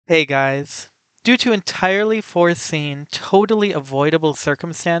Hey guys. Due to entirely foreseen, totally avoidable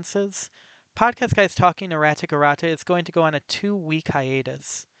circumstances, Podcast Guys Talking Erratic Errata is going to go on a 2-week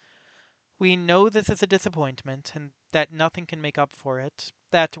hiatus. We know this is a disappointment and that nothing can make up for it,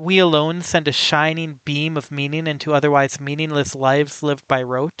 that we alone send a shining beam of meaning into otherwise meaningless lives lived by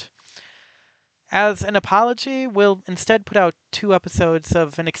rote. As an apology, we'll instead put out 2 episodes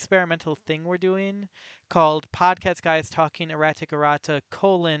of an experimental thing we're doing called Podcast Guys Talking Erratic Errata,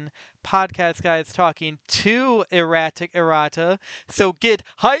 Podcast Guys Talking to Erratic Errata. So get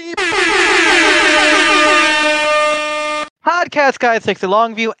hype! Podcast Guys takes a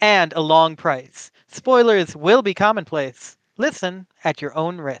long view and a long price. Spoilers will be commonplace. Listen at your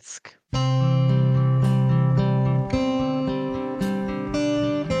own risk.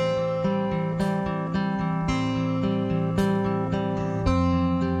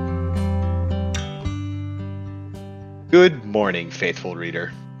 Good morning, faithful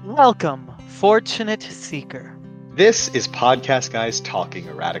reader. Welcome, fortunate seeker. This is Podcast Guys Talking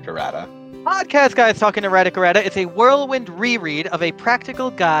Erratic Errata. Podcast Guys Talking Erratic Errata is a whirlwind reread of a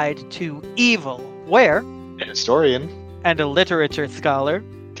practical guide to evil, where A historian and a literature scholar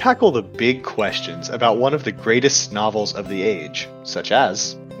tackle the big questions about one of the greatest novels of the age, such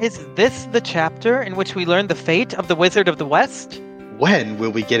as: is this the chapter in which we learn the fate of the Wizard of the West? when will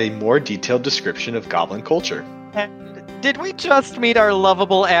we get a more detailed description of goblin culture? And did we just meet our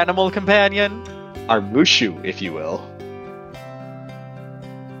lovable animal companion? Our Mushu, if you will.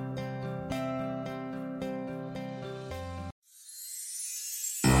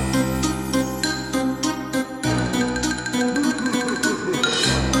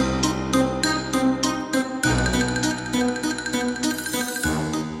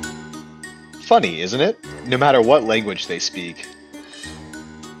 Funny, isn't it? No matter what language they speak,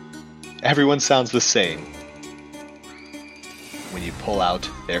 everyone sounds the same when you pull out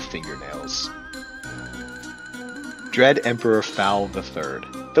their fingernails. Dread Emperor Foul III,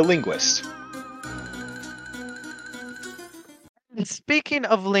 the linguist. Speaking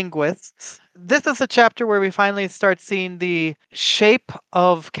of linguists, this is a chapter where we finally start seeing the shape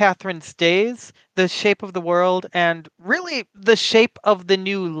of Catherine's days, the shape of the world, and really the shape of the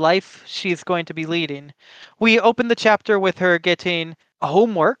new life she's going to be leading. We open the chapter with her getting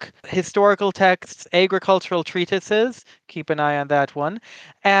homework, historical texts, agricultural treatises, keep an eye on that one,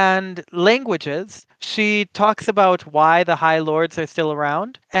 and languages. She talks about why the High Lords are still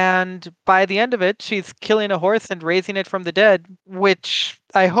around, and by the end of it, she's killing a horse and raising it from the dead, which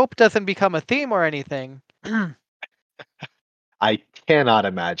I hope doesn't become a theme or anything. I cannot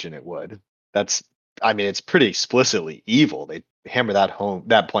imagine it would. It's pretty explicitly evil. They hammer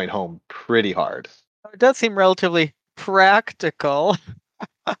that point home pretty hard. It does seem relatively practical.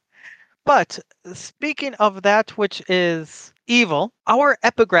 But speaking of that which is evil, our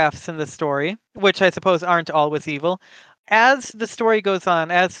epigraphs in the story, which I suppose aren't always evil, as the story goes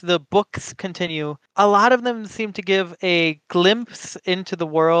on, as the books continue, a lot of them seem to give a glimpse into the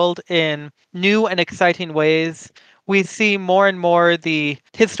world in new and exciting ways. We see more and more the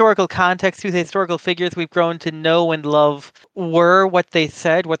historical context, whose historical figures we've grown to know and love were what they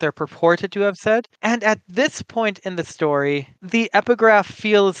said, what they're purported to have said. And at this point in the story, the epigraph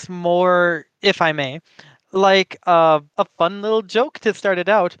feels more, if I may, like a fun little joke to start it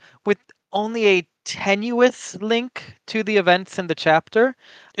out, with only a tenuous link to the events in the chapter.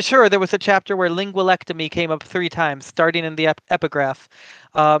 Sure, there was a chapter where lingualectomy came up 3 times, starting in the epigraph.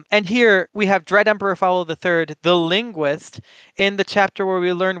 And here we have Dread Emperor Foul III, the linguist, in the chapter where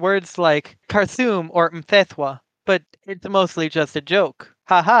we learn words like Karsum or Mthethwa, but it's mostly just a joke.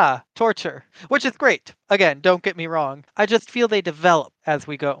 Haha, torture, which is great. Again, don't get me wrong. I just feel they develop as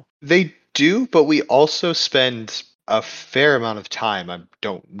we go. They do, but we also spend a fair amount of time, I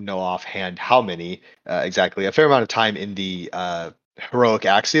don't know offhand how many exactly, a fair amount of time in the heroic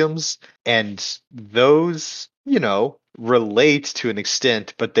axioms, and those, relate to an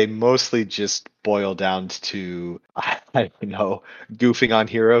extent, but they mostly just boil down to, I don't know, goofing on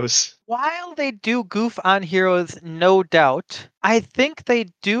heroes. While they do goof on heroes, no doubt, I think they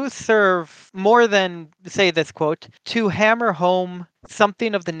do serve more than, say this quote, to hammer home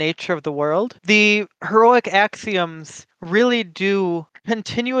something of the nature of the world. The heroic axioms really do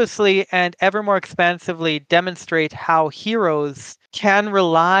continuously and ever more expansively demonstrate how heroes can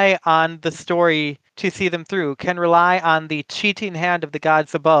rely on the story to see them through, can rely on the cheating hand of the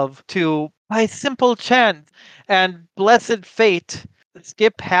gods above to, by simple chance and blessed fate,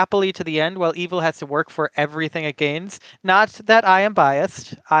 skip happily to the end while evil has to work for everything it gains. Not that I am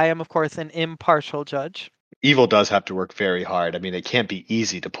biased. I am, of course, an impartial judge. Evil does have to work very hard. I mean, it can't be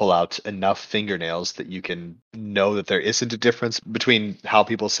easy to pull out enough fingernails that you can know that there isn't a difference between how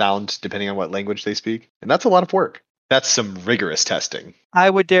people sound depending on what language they speak. And that's a lot of work. That's some rigorous testing. I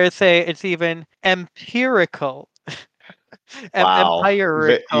would dare say it's even empirical. Wow.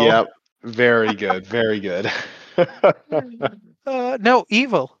 Empirical. Yep. Very good. Very good. No,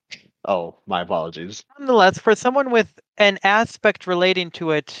 evil. Oh, my apologies. Nonetheless, for someone with an aspect relating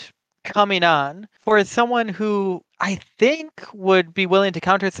to it coming on, for someone who I think would be willing to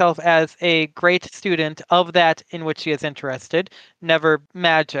count herself as a great student of that in which she is interested, never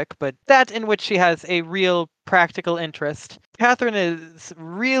magic, but that in which she has a real practical interest, Catherine is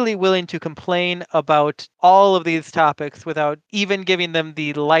really willing to complain about all of these topics without even giving them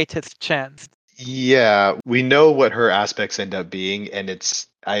the lightest chance. Yeah, we know what her aspects end up being, and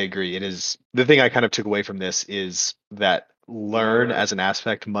I agree. It is the thing I kind of took away from this is that learn as an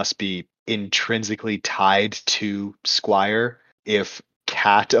aspect must be intrinsically tied to Squire. If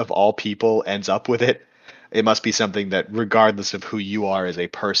Cat of all people ends up with it, it must be something that, regardless of who you are as a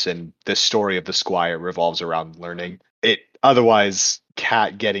person, the story of the Squire revolves around learning. It otherwise,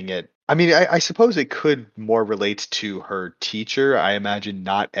 Cat getting it. I mean, I suppose it could more relate to her teacher. I imagine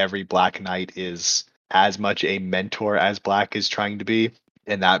not every Black Knight is as much a mentor as Black is trying to be,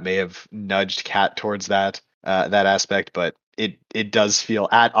 and that may have nudged Cat towards that aspect. But it does feel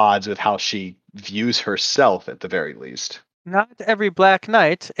at odds with how she views herself, at the very least. Not every Black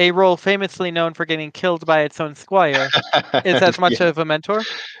Knight, a role famously known for getting killed by its own squire, is as much Yeah, of a mentor.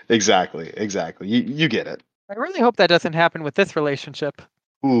 exactly. You get it. I really hope that doesn't happen with this relationship.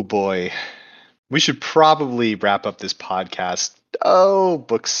 Ooh boy, we should probably wrap up this podcast. Oh,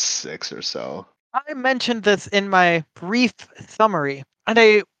 book 6 or so. I mentioned this in my brief summary, and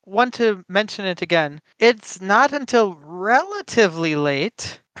I want to mention it again. It's not until relatively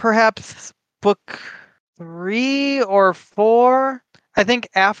late, perhaps book 3 or 4, I think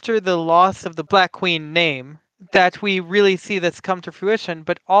after the loss of the Black Queen name, that we really see this come to fruition.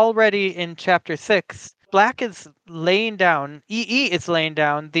 But already in chapter 6, Black is laying down, EE is laying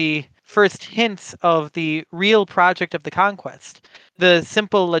down the first hints of the real project of the conquest, the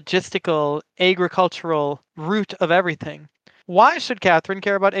simple logistical agricultural root of everything. Why should Catherine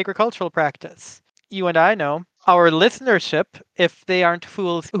care about agricultural practice? You and I know. Our listenership, if they aren't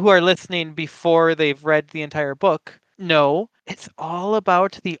fools who are listening before they've read the entire book, no, it's all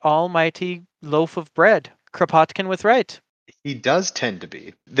about the almighty loaf of bread. Kropotkin was right. He does tend to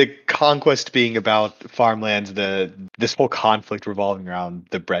be. The conquest being about farmlands, this whole conflict revolving around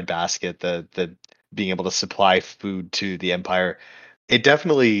the breadbasket, the being able to supply food to the empire. It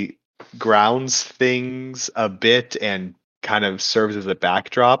definitely grounds things a bit and kind of serves as a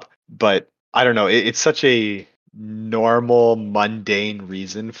backdrop, but I don't know, it's such a normal, mundane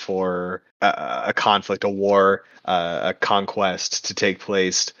reason for a conflict, a war, a conquest to take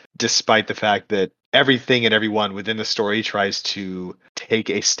place, despite the fact that everything and everyone within the story tries to take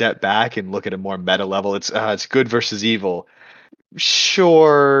a step back and look at a more meta level. It's good versus evil.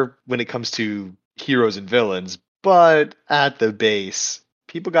 Sure, when it comes to heroes and villains, but at the base,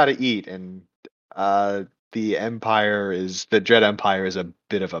 people got to eat, and uh, the Dread Empire is a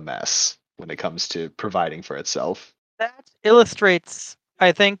bit of a mess when it comes to providing for itself. That illustrates,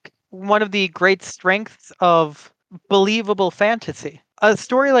 I think, one of the great strengths of believable fantasy. A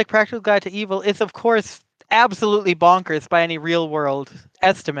story like Practical Guide to Evil is, of course, absolutely bonkers by any real world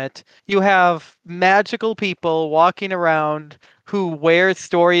estimate. You have magical people walking around who wear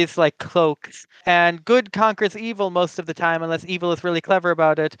stories like cloaks, and good conquers evil most of the time, unless evil is really clever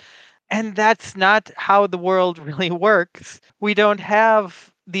about it. And that's not how the world really works. We don't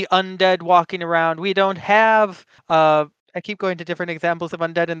have the undead walking around. We don't have I keep going to different examples of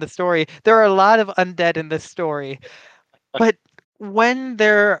undead in the story. There are a lot of undead in this story. But when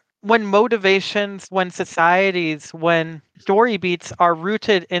motivations, when societies, when story beats are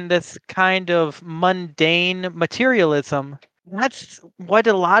rooted in this kind of mundane materialism, that's what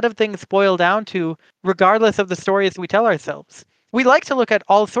a lot of things boil down to, regardless of the stories we tell ourselves. We like to look at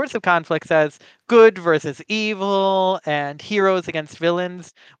all sorts of conflicts as good versus evil and heroes against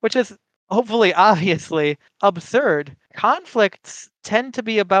villains, which is hopefully obviously absurd. Conflicts tend to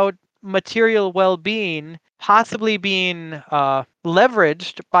be about material well being, possibly being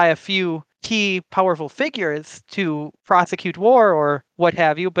leveraged by a few key powerful figures to prosecute war or what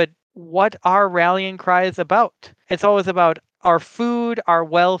have you. But what are rallying cries about? It's always about our food, our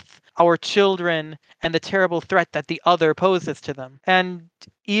wealth, our children, and the terrible threat that the other poses to them. And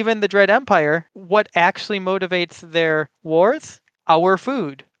even the Dread Empire, what actually motivates their wars? Our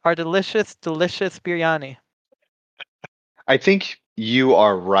food, our delicious, delicious biryani. I think you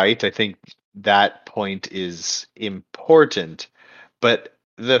are right. I think that point is important. But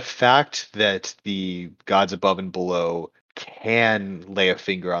the fact that the gods above and below can lay a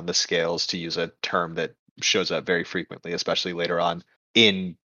finger on the scales, to use a term that shows up very frequently, especially later on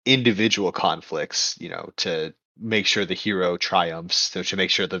in individual conflicts, to make sure the hero triumphs, so to make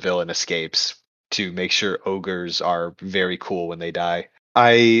sure the villain escapes, to make sure ogres are very cool when they die.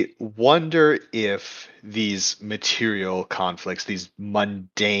 I wonder if these material conflicts, these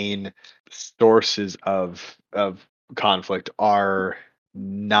mundane sources of conflict, are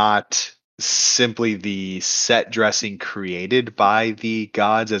not simply the set dressing created by the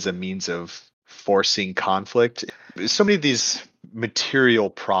gods as a means of forcing conflict. So many of these material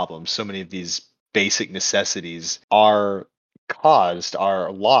problems, so many of these basic necessities are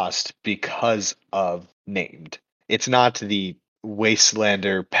lost because of named. It's not the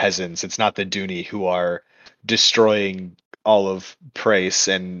wastelander peasants, it's not the Duni who are destroying all of Praise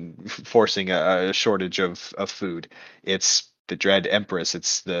and forcing a shortage of food. It's the Dread Empress,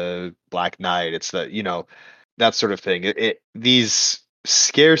 it's the Black Knight, it's that sort of thing. These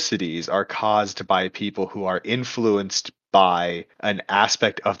scarcities are caused by people who are influenced by an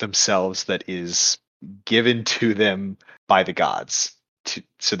aspect of themselves that is given to them by the gods.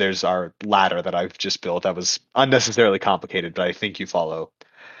 So there's our ladder that I've just built. That was unnecessarily complicated, but I think you follow.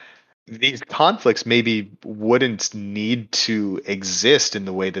 These conflicts maybe wouldn't need to exist in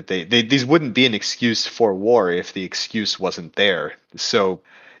the way that these wouldn't be an excuse for war if the excuse wasn't there. So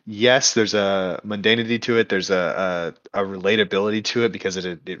yes, there's a mundanity to it, there's a relatability to it because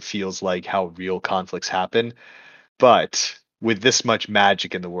it feels like how real conflicts happen. But with this much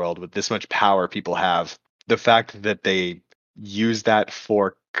magic in the world, with this much power people have, the fact that they use that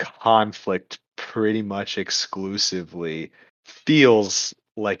for conflict pretty much exclusively feels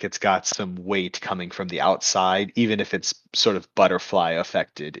like it's got some weight coming from the outside, even if it's sort of butterfly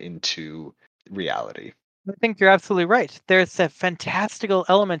affected into reality. I think you're absolutely right. There's a fantastical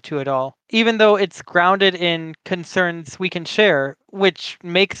element to it all, even though it's grounded in concerns we can share, which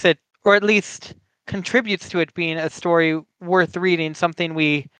makes it, or at least contributes to it being a story worth reading, something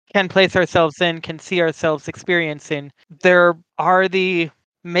we can place ourselves in, can see ourselves experiencing. There are the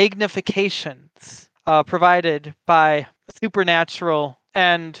magnifications provided by supernatural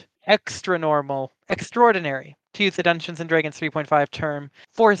and extra normal, extraordinary, to use the Dungeons and Dragons 3.5 term,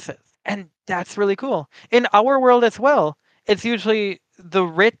 forces. And that's really cool. In our world as well, it's usually the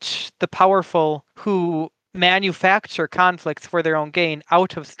rich, the powerful who manufacture conflicts for their own gain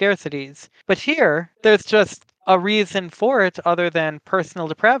out of scarcities. But here, there's just a reason for it other than personal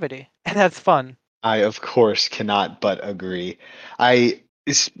depravity. And that's fun. I, of course, cannot but agree.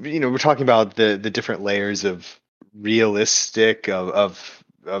 We're talking about the different layers of realistic of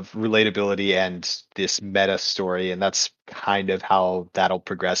relatability and this meta story, and that's kind of how that'll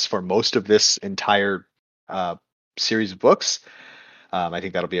progress for most of this entire uh, series of books. I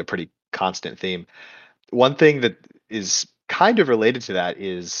think that'll be a pretty constant theme. One thing that is kind of related to that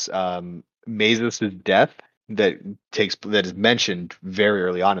is Mazes' death that is mentioned very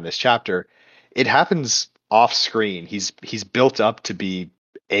early on in this chapter. It happens off screen. He's built up to be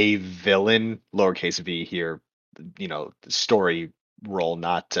a villain, lowercase v here, story role,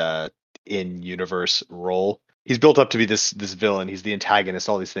 not in universe role. He's built up to be this villain. He's the antagonist,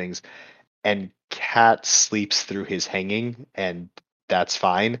 all these things, and Cat sleeps through his hanging, and that's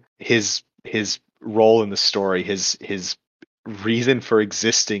fine. His role in the story, his reason for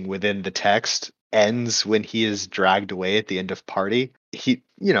existing within the text ends when he is dragged away at the end of party.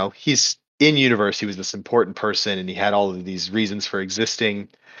 He's in universe, he was this important person and he had all of these reasons for existing,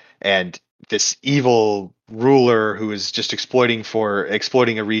 and this evil ruler who is just exploiting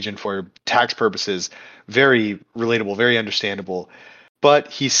a region for tax purposes. Very relatable, very understandable, but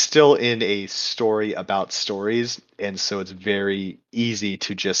he's still in a story about stories, and so it's very easy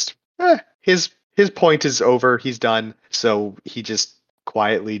to just his point is over, he's done, so he just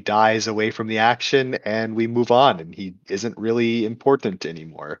quietly dies away from the action and we move on, and he isn't really important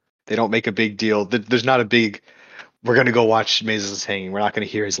anymore. They don't make a big deal. There's not a big, we're going to go watch Mazes hanging, we're not going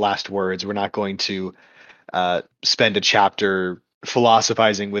to hear his last words, we're not going to spend a chapter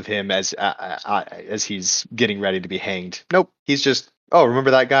philosophizing with him as he's getting ready to be hanged. Nope, he's just, oh,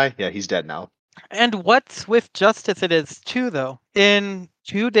 remember that guy? Yeah, he's dead now. And what swift justice it is, too, though. In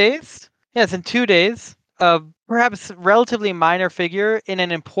 2 days? Yes, in 2 days, a perhaps relatively minor figure in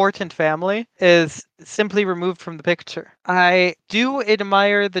an important family is simply removed from the picture. I do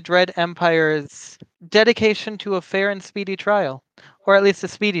admire the Dread Empire's dedication to a fair and speedy trial, or at least a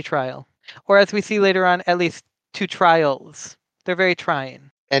speedy trial, or as we see later on, at least 2 trials. They're very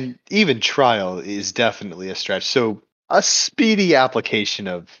trying. And even trial is definitely a stretch. So a speedy application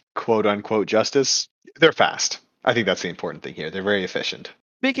of quote unquote justice, they're fast. I think that's the important thing here. They're very efficient.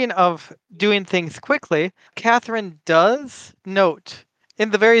 Speaking of doing things quickly, Catherine does note in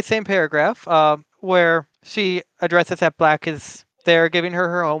the very same paragraph where she addresses that Black is there giving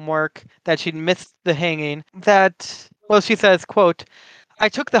her homework, that she'd missed the hanging, that, well, she says, quote, I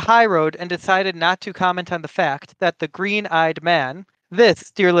took the high road and decided not to comment on the fact that the green-eyed man,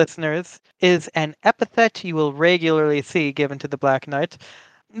 this, dear listeners, is an epithet you will regularly see given to the Black Knight.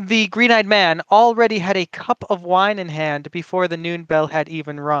 The green-eyed man already had a cup of wine in hand before the noon bell had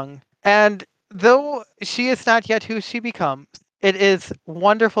even rung. And though she is not yet who she becomes, it is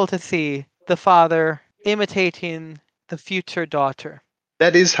wonderful to see the father imitating the future daughter.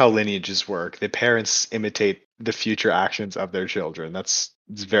 That is how lineages work. The parents imitate the future actions of their children. It's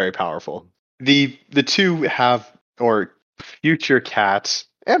very powerful. The two have, or future cats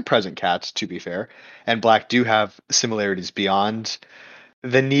and present cats, to be fair, and Black do have similarities beyond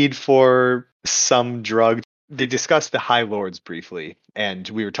the need for some drug. They discussed the High Lords briefly, and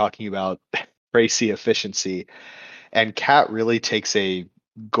we were talking about racy efficiency. And Cat really takes a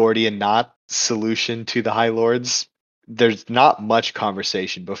Gordian knot solution to the High Lords. There's not much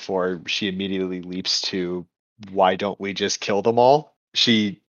conversation before she immediately leaps to why don't we just kill them all?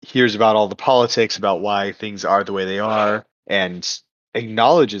 She hears about all the politics, about why things are the way they are, and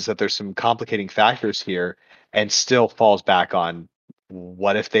acknowledges that there's some complicating factors here, and still falls back on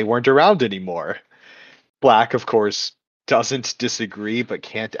what if they weren't around anymore? Black, of course, doesn't disagree, but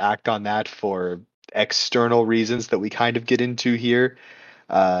can't act on that for external reasons that we kind of get into here.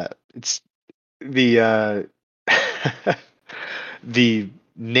 It's the the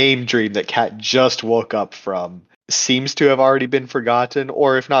name dream that Kat just woke up from seems to have already been forgotten,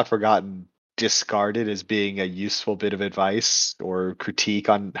 or if not forgotten, discarded as being a useful bit of advice or critique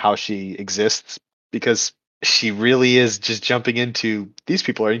on how she exists, because she really is just jumping into these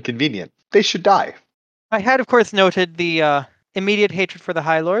people are inconvenient. They should die. I had, of course, noted the immediate hatred for the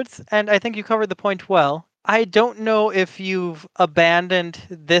High Lords, and I think you covered the point well. I don't know if you've abandoned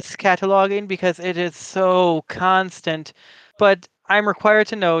this cataloging because it is so constant, but I'm required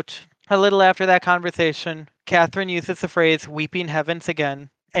to note a little after that conversation, Catherine uses the phrase weeping heavens again,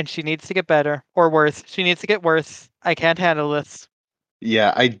 and she needs to get better, or worse. She needs to get worse. I can't handle this.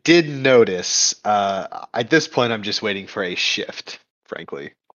 Yeah, I did notice. At this point, I'm just waiting for a shift,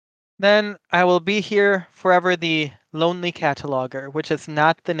 frankly. Then I will be here forever the lonely cataloger, which is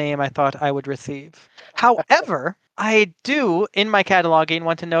not the name I thought I would receive. However, I do, in my cataloging,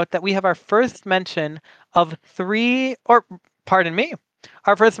 want to note that we have our first mention of three, or pardon me,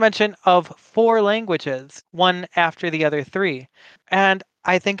 our first mention of four languages, one after the other three. And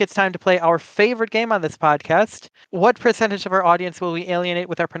I think it's time to play our favorite game on this podcast. What percentage of our audience will we alienate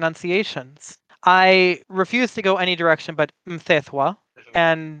with our pronunciations? I refuse to go any direction but mthethwa,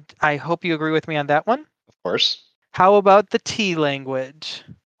 and I hope you agree with me on that one. Of course. How about the T language?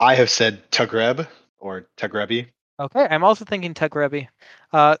 I have said Tagreb or Tagrebi. Okay, I'm also thinking Tagrebi.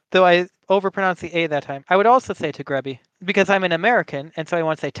 Though I overpronounced the A that time. I would also say Tagrebi. Because I'm an American, and so I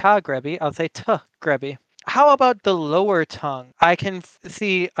want to say Tagrebi, I'll say Tagrebi. How about the lower tongue? I can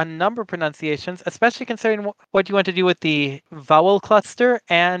see a number of pronunciations, especially considering what you want to do with the vowel cluster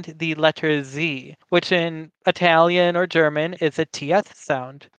and the letter Z, which in Italian or German is a TS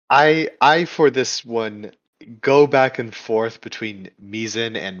sound. I for this one go back and forth between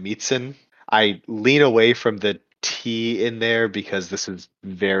Misen and Mietzen. I lean away from the T in there because this is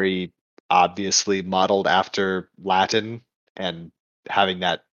very obviously modeled after Latin, and having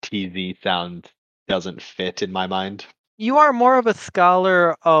that TZ sound doesn't fit in my mind. You are more of a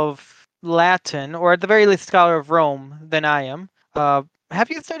scholar of Latin, or at the very least, scholar of Rome than I am. Have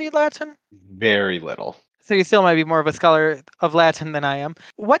you studied Latin? Very little. So you still might be more of a scholar of Latin than I am.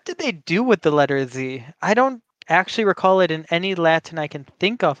 What did they do with the letter Z? I don't actually recall it in any Latin I can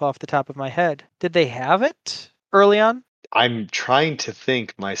think of off the top of my head. Did they have it early on? I'm trying to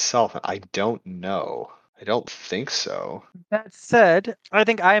think myself. I don't know. I don't think so. That said, I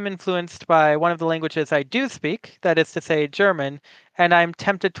think I am influenced by one of the languages I do speak, that is to say German, and I'm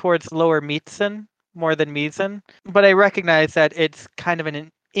tempted towards lower Mietzen more than Miesen, but I recognize that it's kind of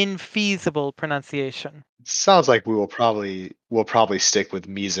an infeasible pronunciation. Sounds like we'll probably stick with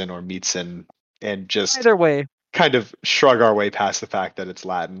Misen or Mietzen and just Either way, kind of shrug our way past the fact that it's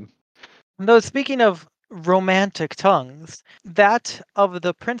Latin. though speaking of romantic tongues, that of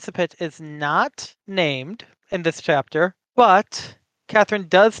the Principate is not named in this chapter, but Catherine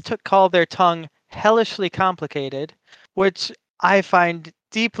does call their tongue hellishly complicated, which I find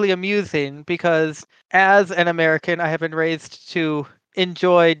deeply amusing because as an American, I have been raised to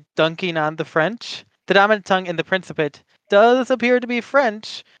enjoy dunking on the French. The dominant tongue in the Principate does appear to be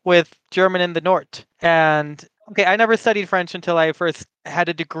French with German in the north. And okay, I never studied French until I first had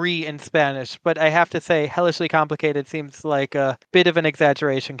a degree in Spanish, but I have to say, hellishly complicated seems like a bit of an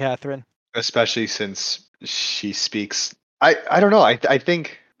exaggeration, Catherine. Especially since she speaks. I don't know. I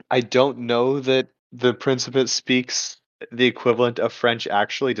think I don't know that the Principate speaks the equivalent of French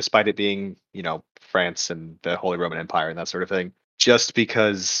actually, despite it being, France and the Holy Roman Empire and that sort of thing. Just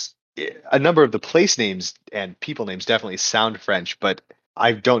because a number of the place names and people names definitely sound French, but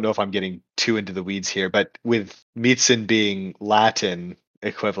I don't know if I'm getting too into the weeds here. But with Meetzen being Latin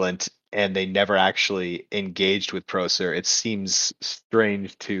equivalent, and they never actually engaged with Procer, it seems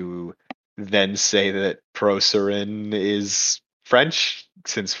strange to then say that Procerin is French,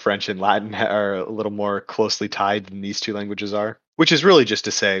 since French and Latin are a little more closely tied than these two languages are. Which is really just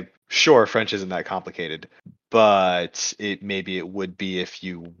to say, sure, French isn't that complicated, but maybe it would be if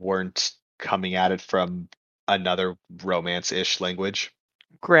you weren't coming at it from another Romance-ish language.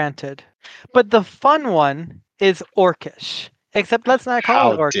 Granted. But the fun one is Orcish. Except let's not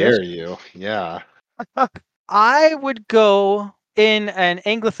call it How Orcish. dare you? Yeah. I would go in an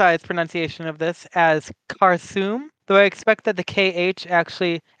anglicized pronunciation of this as Karsum, though I expect that the KH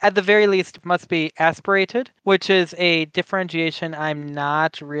actually, at the very least, must be aspirated, which is a differentiation I'm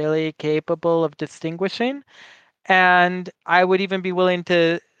not really capable of distinguishing. And I would even be willing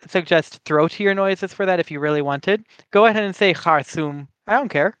to suggest throatier noises for that if you really wanted. Go ahead and say Karsum. I don't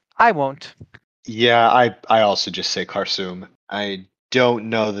care. I won't. Yeah, I also just say Karsum. I don't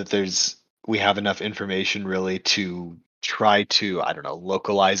know that we have enough information really to try to, I don't know,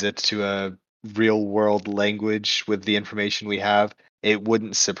 localize it to a real world language with the information we have. It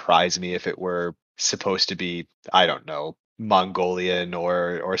wouldn't surprise me if it were supposed to be, I don't know, Mongolian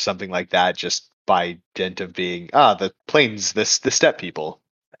or something like that, just by dint of being the plains, the steppe people.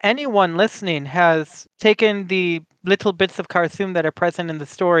 Anyone listening has taken the little bits of Karsum that are present in the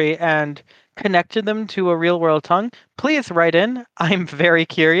story and connected them to a real world tongue, please write in. I'm very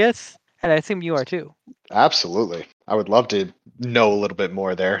curious, and I assume you are too. Absolutely. I would love to know a little bit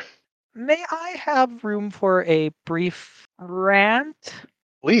more there. May I have room for a brief rant?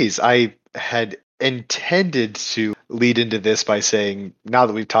 Please, I had intended to lead into this by saying, now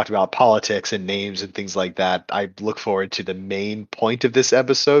that we've talked about politics and names and things like that, I look forward to the main point of this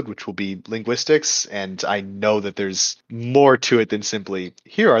episode, which will be linguistics. And I know that there's more to it than simply,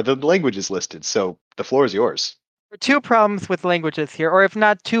 here are the languages listed. So the floor is yours. There are two problems with languages here, or if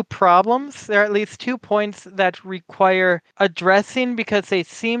not two problems, there are at least 2 points that require addressing because they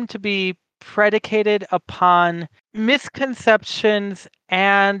seem to be predicated upon misconceptions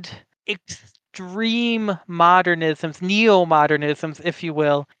and extreme modernisms, neo-modernisms, if you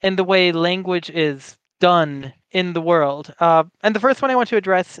will, in the way language is done in the world. And the first one I want to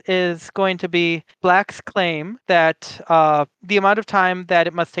address is going to be Black's claim that the amount of time that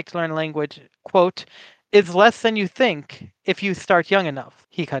it must take to learn a language, quote, is less than you think if you start young enough,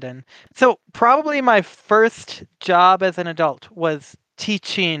 he cut in. So probably my first job as an adult was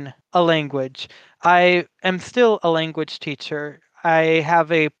teaching a language. I am still a language teacher. I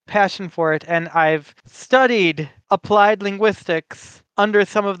have a passion for it, and I've studied applied linguistics under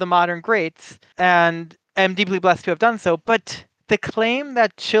some of the modern greats, and am deeply blessed to have done so. But the claim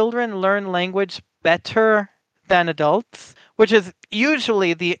that children learn language better than adults, which is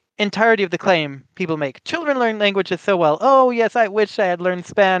usually the entirety of the claim people make. Children learn languages so well. Oh, yes, I wish I had learned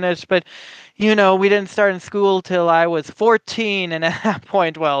Spanish, but, we didn't start in school till I was 14, and at that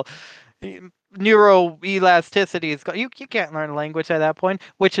point, well, neuroelasticity is you can't learn a language at that point,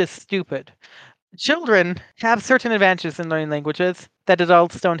 which is stupid. Children have certain advantages in learning languages that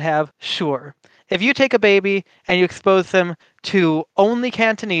adults don't have, sure. If you take a baby and you expose them to only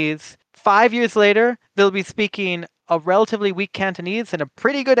Cantonese, 5 years later, they'll be speaking a relatively weak Cantonese in a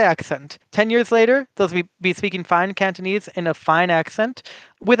pretty good accent. 10 years later, they'll be speaking fine Cantonese in a fine accent,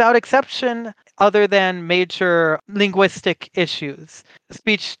 without exception, other than major linguistic issues,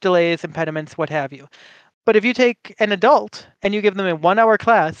 speech delays, impediments, what have you. But if you take an adult and you give them a 1 hour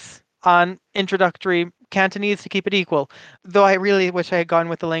class on introductory Cantonese to keep it equal, though I really wish I had gone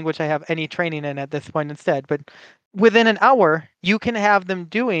with the language I have any training in at this point instead, but within an hour, you can have them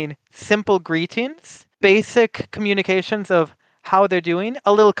doing simple greetings, basic communications of how they're doing,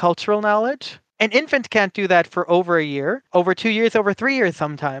 a little cultural knowledge. An infant can't do that for over a year, over 2 years, over 3 years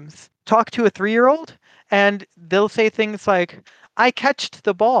sometimes. Talk to a 3-year-old and they'll say things like, I catched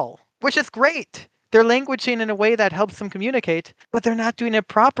the ball, which is great. They're languaging in a way that helps them communicate, but they're not doing it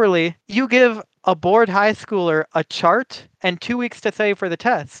properly. You give a bored high schooler a chart and 2 weeks to say for the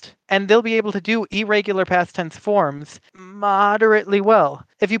test, and they'll be able to do irregular past tense forms moderately well.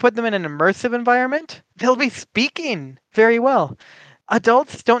 If you put them in an immersive environment, they'll be speaking very well.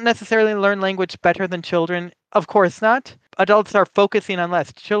 Adults don't necessarily learn language better than children. Of course not. Adults are focusing on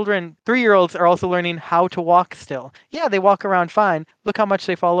less. Children, 3-year-olds, are also learning how to walk still. Yeah, they walk around fine. Look how much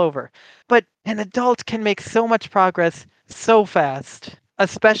they fall over. But an adult can make so much progress so fast,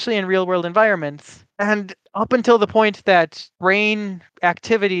 especially in real world environments. And up until the point that brain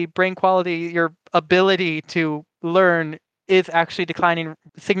activity, brain quality, your ability to learn is actually declining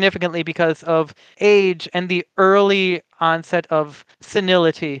significantly because of age and the early onset of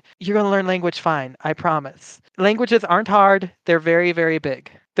senility, you're going to learn language fine, I promise. Languages aren't hard, they're very, very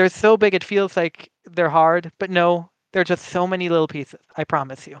big. They're so big it feels like they're hard, but no, they're just so many little pieces, I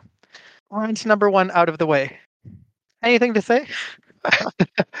promise you. Rant number 1 out of the way. Anything to say?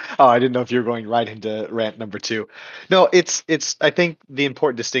 Oh, I didn't know if you were going right into rant number 2. No, it's I think the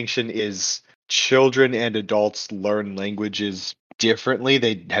important distinction is children and adults learn languages differently.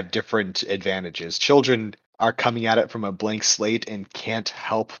 They have different advantages. Children are coming at it from a blank slate and can't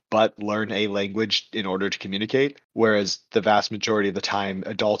help but learn a language in order to communicate, whereas the vast majority of the time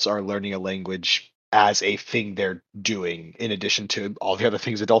adults are learning a language as a thing they're doing in addition to all the other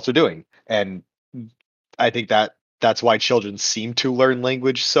things adults are doing. And I think that's why children seem to learn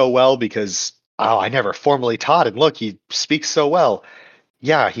language so well because I never formally taught and look, he speaks so well.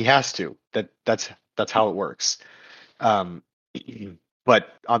 Yeah, he has to. That's how it works. Um, but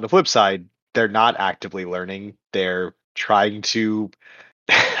on the flip side, they're not actively learning. They're trying to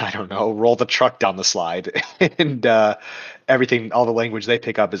I don't know, roll the truck down the slide and everything, all the language they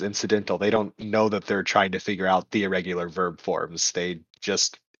pick up is incidental. They don't know that they're trying to figure out the irregular verb forms. They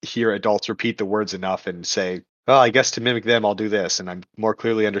just hear adults repeat the words enough and say, well, I guess to mimic them, I'll do this. And I'm more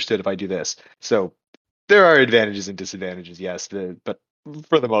clearly understood if I do this. So there are advantages and disadvantages, yes. But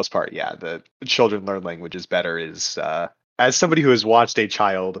for the most part, yeah, the children learn languages better is as somebody who has watched a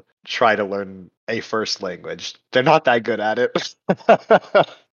child try to learn a first language, they're not that good at it.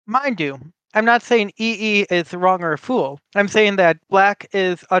 Mind you, I'm not saying EE is wrong or a fool. I'm saying that Black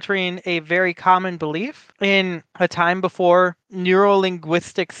is uttering a very common belief in a time before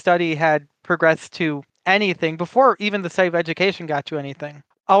neurolinguistic study had progressed to anything, before even the study of education got to anything.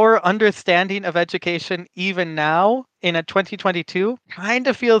 Our understanding of education, even now in a 2022, kind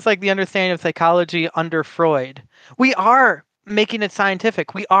of feels like the understanding of psychology under Freud. We are making it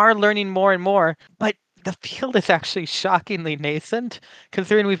scientific. We are learning more and more, but the field is actually shockingly nascent,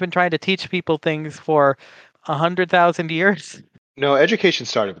 considering we've been trying to teach people things for 100,000 years. No, education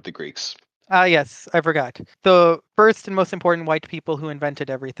started with the Greeks. Yes, I forgot. The first and most important white people who invented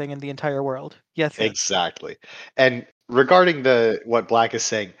everything in the entire world. Yes, yes. Exactly. And regarding the what Black is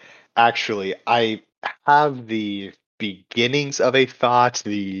saying, actually, I have the beginnings of a thought,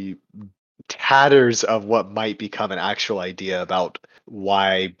 the tatters of what might become an actual idea about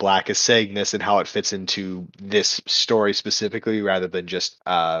why Black is saying this and how it fits into this story specifically, rather than just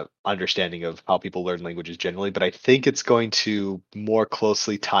understanding of how people learn languages generally. But I think it's going to more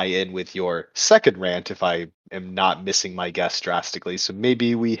closely tie in with your second rant if I am not missing my guess drastically. So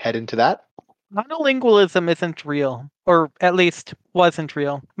maybe we head into that. Monolingualism isn't real, or at least wasn't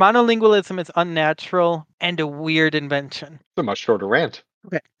real. Monolingualism is unnatural and a weird invention. It's a much shorter rant.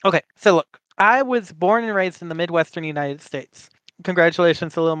 Okay. So look, I was born and raised in the Midwestern United States.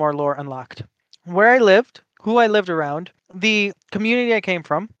 Congratulations, a little more lore unlocked. Where I lived, who I lived around, the community I came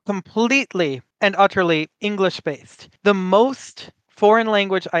from, completely and utterly English based. The most foreign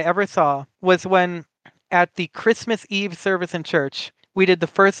language I ever saw was when, at the Christmas Eve service in church, we did the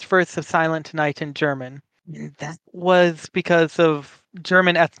first verse of Silent Night in German. And that was because of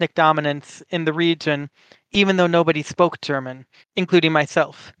German ethnic dominance in the region, even though nobody spoke German, including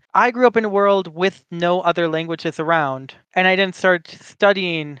myself. I grew up in a world with no other languages around, and I didn't start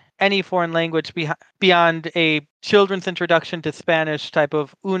studying any foreign language beyond a children's introduction to Spanish type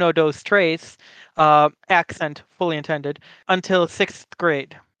of uno, dos, tres, accent, fully intended, until 6th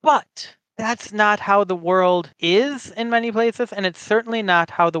grade. But that's not how the world is in many places, and it's certainly not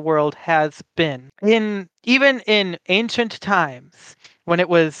how the world has been. Even in ancient times, when it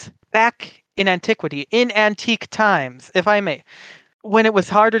was back in antiquity, in antique times, if I may, when it was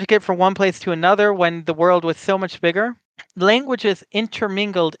harder to get from one place to another, when the world was so much bigger, languages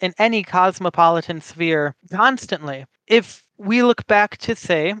intermingled in any cosmopolitan sphere constantly. If we look back to,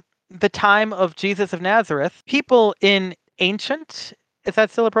 say, the time of Jesus of Nazareth, people in ancient, is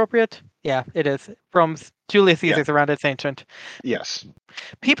that still appropriate? Yeah, it is. From Julius Yeah. Caesar's around as ancient. Yes.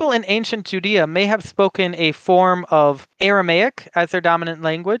 People in ancient Judea may have spoken a form of Aramaic as their dominant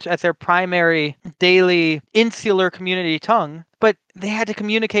language, as their primary daily insular community tongue, but they had to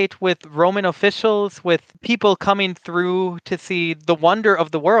communicate with Roman officials, with people coming through to see the wonder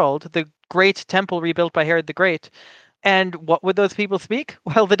of the world, the great temple rebuilt by Herod the Great. And what would those people speak?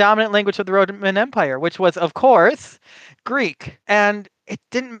 Well, the dominant language of the Roman Empire, which was, of course, Greek. And it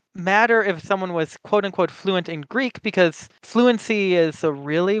didn't matter if someone was quote unquote fluent in Greek because fluency is a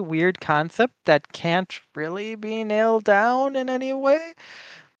really weird concept that can't really be nailed down in any way.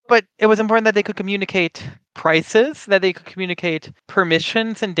 But it was important that they could communicate prices, that they could communicate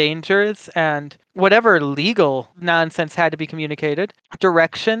permissions and dangers, and whatever legal nonsense had to be communicated,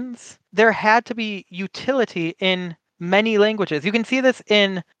 directions. There had to be utility in many languages. You can see this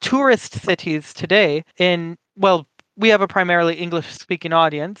in tourist cities today. Well, we have a primarily English speaking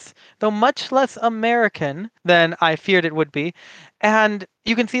audience, though much less American than I feared it would be. And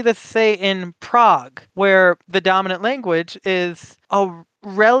you can see this, say, in Prague, where the dominant language is a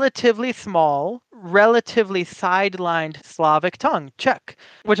relatively small, relatively sidelined Slavic tongue, Czech,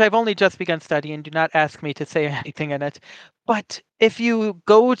 which I've only just begun studying. Do not ask me to say anything in it. But if you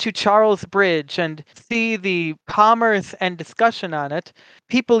go to Charles Bridge and see the commerce and discussion on it,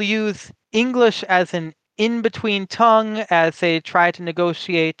 people use English as an in-between tongue as they try to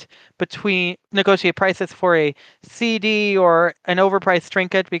negotiate prices for a CD or an overpriced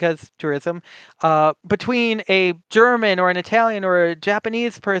trinket because tourism, between a German or an Italian or a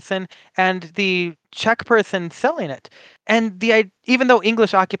Japanese person and the Czech person selling it. And even though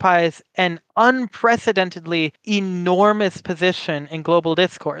English occupies an unprecedentedly enormous position in global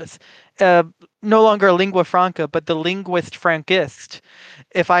discourse, uh, no longer a lingua franca, but the linguist frankist,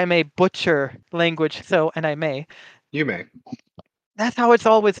 if I may butcher language, and I may, You may. that's how it's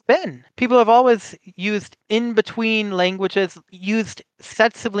always been. People have always used in between languages, used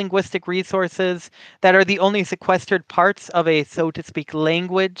sets of linguistic resources that are the only sequestered parts of a, so to speak,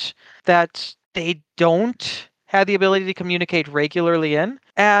 language that they don't have the ability to communicate regularly in.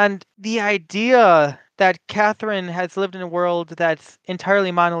 And the idea that Catherine has lived in a world that's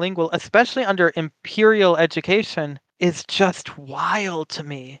entirely monolingual, especially under imperial education, is just wild to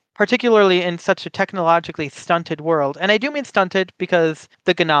me, particularly in such a technologically stunted world. And I do mean stunted because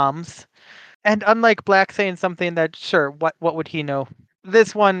the Gnoms. And unlike Black saying something that, sure, what would he know?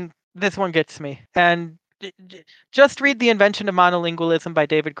 This one gets me. And just read The Invention of Monolingualism by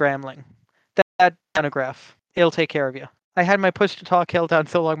David Gramling. That monograph. It'll take care of you. I had my push to talk held down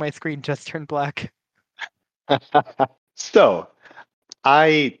so long my screen just turned black. So,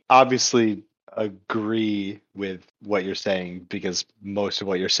 I obviously agree with what you're saying because most of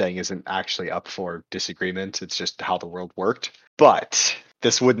what you're saying isn't actually up for disagreement. It's just how the world worked. But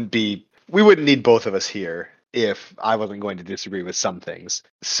we wouldn't need both of us here if I wasn't going to disagree with some things.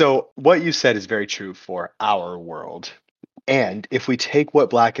 So, what you said is very true for our world. And if we take what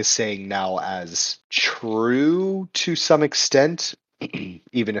Black is saying now as true to some extent,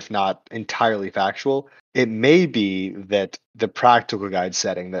 even if not entirely factual, it may be that the practical guide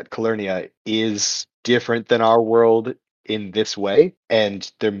setting that Calernia is different than our world in this way, and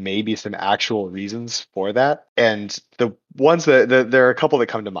there may be some actual reasons for that. And the ones there are a couple that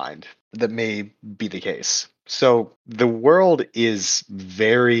come to mind that may be the case. So the world is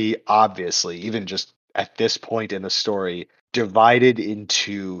very obviously, even just at this point in the story, divided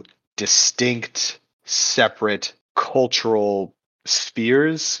into distinct, separate cultural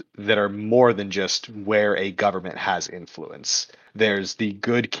spheres that are more than just where a government has influence. There's the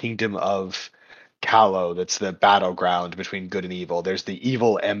good kingdom of Callow, that's the battleground between good and evil. There's the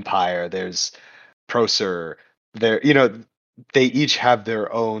evil empire. There's Procer. They each have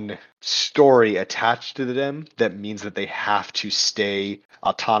their own story attached to them that means that they have to stay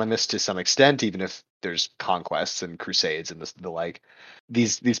autonomous to some extent, even if there's conquests and crusades and the like.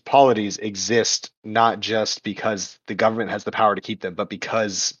 These polities exist not just because the government has the power to keep them, but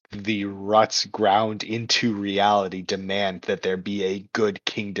because the ruts ground into reality demand that there be a good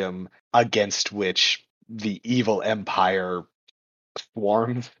kingdom against which the evil empire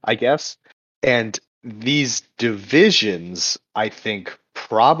swarms, I guess. And these divisions, I think,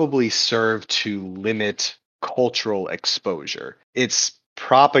 probably serve to limit cultural exposure. It's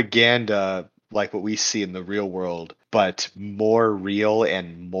propaganda like what we see in the real world, but more real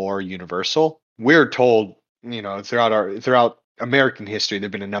and more universal. We're told, throughout American history, there've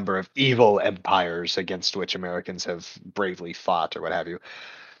been a number of evil empires against which Americans have bravely fought or what have you.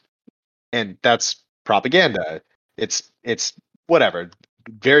 And that's propaganda. It's whatever,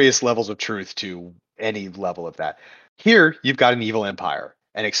 various levels of truth to any level of that. Here, you've got an evil empire,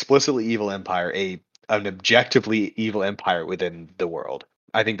 an explicitly evil empire, a an objectively evil empire within the world.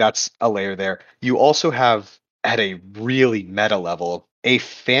 I think that's a layer there. You also have, at a really meta level, a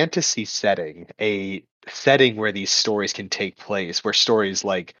fantasy setting, a setting where these stories can take place, where stories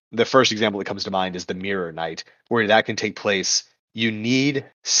like the first example that comes to mind is the Mirror Knight, where that can take place. You need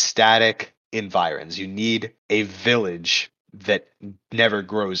static environs. You need a village that never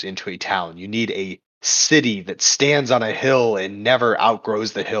grows into a town. You need a city that stands on a hill and never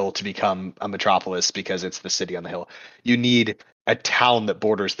outgrows the hill to become a metropolis because it's the city on the hill. You need a town that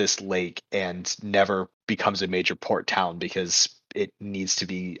borders this lake and never becomes a major port town because it needs to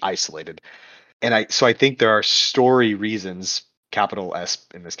be isolated. And I think there are story reasons, capital S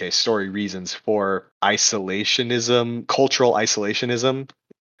in this case, story reasons for isolationism, cultural isolationism.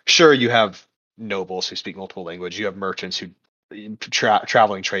 Sure, you have nobles who speak multiple languages. You have merchants who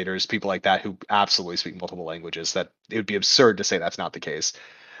traveling traders, people like that who absolutely speak multiple languages. That it would be absurd to say that's not the case.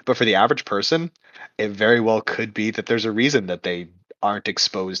 But for the average person, it very well could be that there's a reason that they aren't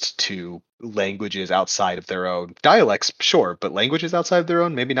exposed to languages outside of their own. Dialects, sure, but languages outside of their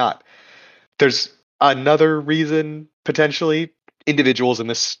own, maybe not. There's another reason, potentially. Individuals in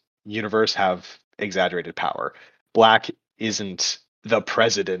this universe have exaggerated power. Black isn't the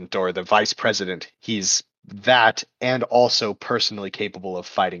president or the vice president. He's that and also personally capable of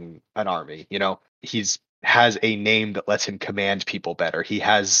fighting an army. He's has a name that lets him command people better. He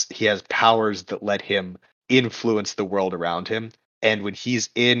has powers that let him influence the world around him. And when he's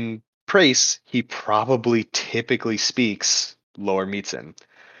in Praise, he probably typically speaks Lower Meetson.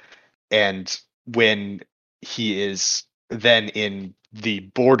 And when he is then in the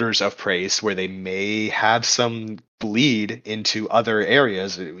borders of Praise, where they may have some bleed into other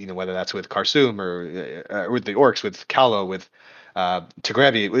areas, whether that's with Karsum or with the orcs, with Kalo, with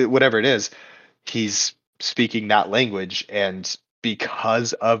Tigrevi, whatever it is, he's speaking that language. And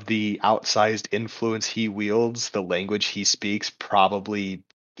because of the outsized influence he wields, the language he speaks probably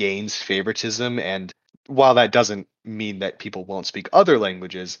gains favoritism. And while that doesn't mean that people won't speak other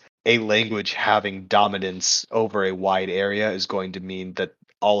languages, a language having dominance over a wide area is going to mean that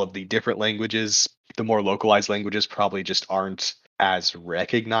all of the different languages, the more localized languages, probably just aren't as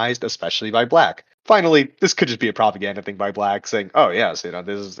recognized, especially by Black. Finally, this could just be a propaganda thing by Black saying, "Oh yes, this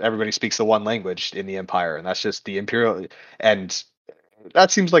is everybody speaks the one language in the Empire, and that's just the Imperial." And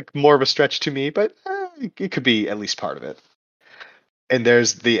that seems like more of a stretch to me, but it could be at least part of it. And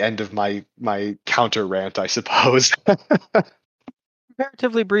there's the end of my counter rant, I suppose.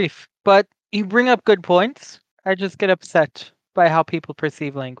 Comparatively brief, but you bring up good points. I just get upset by how people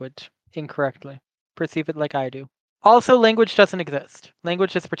perceive language incorrectly. Perceive it like I do. Also, language doesn't exist.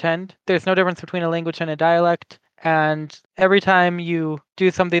 Language is pretend. There's no difference between a language and a dialect. And every time you do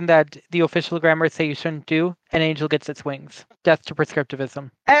something that the official grammars say you shouldn't do, an angel gets its wings. Death to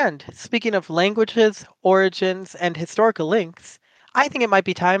prescriptivism. And speaking of languages, origins, and historical links, I think it might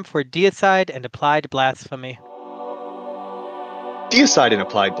be time for Deicide and Applied Blasphemy. Deicide and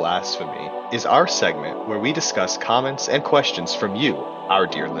Applied Blasphemy is our segment where we discuss comments and questions from you, our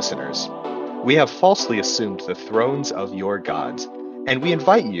dear listeners. We have falsely assumed the thrones of your gods, and we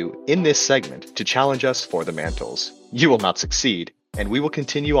invite you in this segment to challenge us for the mantles. You will not succeed, and we will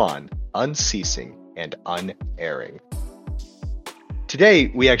continue on, unceasing and unerring. Today,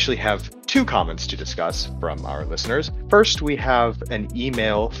 we actually have two comments to discuss from our listeners. First, we have an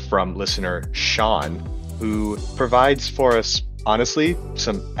email from listener Shaun, who provides for us, honestly,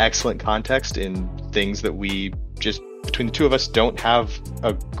 some excellent context in things that we just, between the two of us, don't have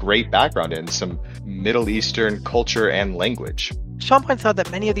a great background in, some Middle Eastern culture and language. Shaun points out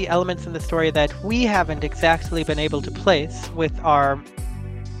that many of the elements in the story that we haven't exactly been able to place with our,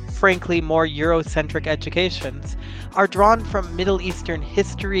 frankly, more Eurocentric educations are drawn from Middle Eastern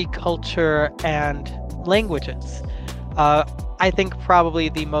history, culture, and languages. I think probably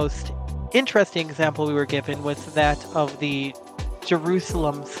the most interesting example we were given was that of the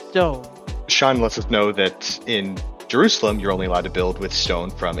Jerusalem stone. Shaun lets us know that in Jerusalem, you're only allowed to build with stone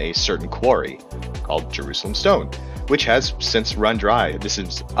from a certain quarry called Jerusalem stone, which has since run dry. This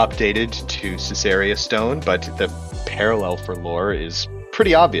is updated to Caesaria stone, but the parallel for Laure is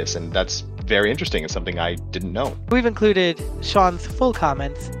pretty obvious, and that's very interesting and something I didn't know. We've included Shaun's full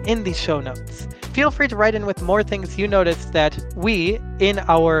comments in the show notes. Feel free to write in with more things you noticed that we, in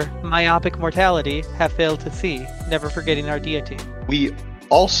our myopic mortality, have failed to see, never forgetting our deity. We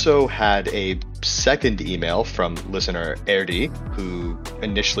also had a second email from listener Ardy, who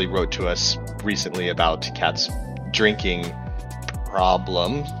initially wrote to us recently about Kat's drinking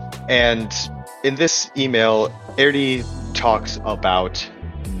problem. And in this email, Ardy talks about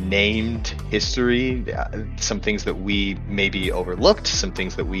named history, some things that we maybe overlooked, some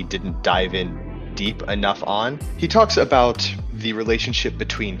things that we didn't dive in deep enough on. He talks about the relationship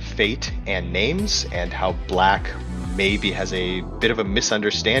between fate and names, and how Black maybe has a bit of a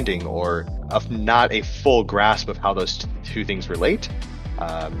misunderstanding or of not a full grasp of how those two things relate.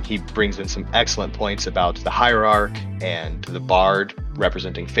 He brings in some excellent points about the Hierarch and the Bard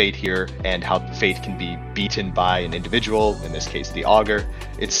representing fate here, and how fate can be beaten by an individual, in this case the Augur.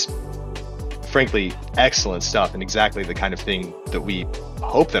 It's frankly excellent stuff, and exactly the kind of thing that we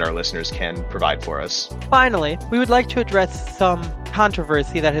hope that our listeners can provide for us. Finally, we would like to address some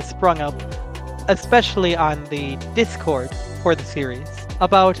controversy that has sprung up, especially on the Discord for the series,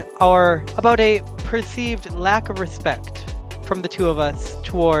 about a perceived lack of respect from the two of us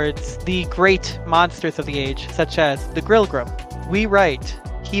towards the great monsters of the age, such as the Pilgrim. We right,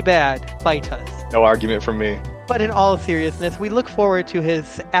 he bad, fight us. No argument from me. But in all seriousness, we look forward to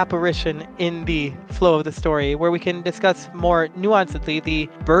his apparition in the flow of the story, where we can discuss more nuancedly the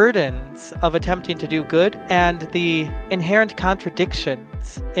burdens of attempting to do good and the inherent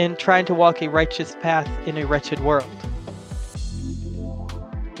contradictions in trying to walk a righteous path in a wretched world.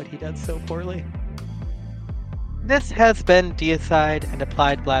 But he does so poorly. This has been Deicide and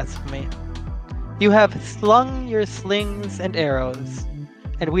Applied Blasphemy. You have slung your slings and arrows,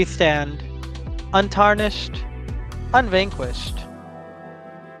 and we stand untarnished, unvanquished,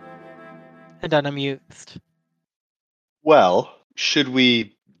 and unamused. Well, should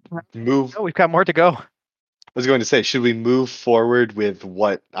we move? Oh, we've got more to go. I was going to say, should we move forward with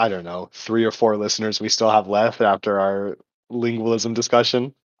what, I don't know, 3 or 4 listeners we still have left after our lingualism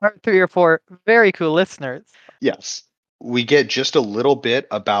discussion? Our 3 or 4 very cool listeners. Yes. We get just a little bit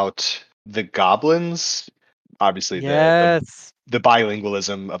about the goblins. Obviously, Yes. the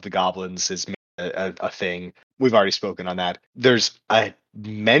bilingualism of the goblins is a thing. We've already spoken on that. There's a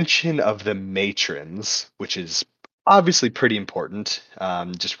mention of the matrons, which is obviously pretty important.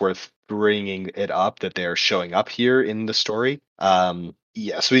 Just worth bringing it up that they're showing up here in the story.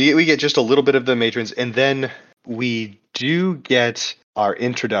 Yes, we get just a little bit of the matrons, and then we do get our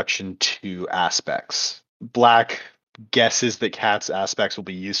introduction to aspects. Black guesses that Cat's aspects will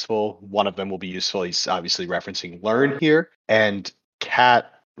be useful. One of them will be useful. He's obviously referencing learn here, and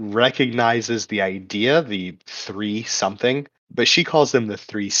Cat recognizes the idea, the 3 something, but she calls them the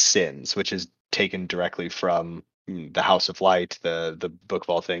 3 sins, which is taken directly from the House of Light, the Book of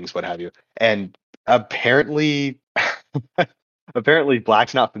All Things, what have you. And apparently apparently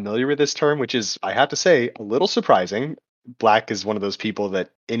Black's not familiar with this term, which is, I have to say, a little surprising. Black is one of those people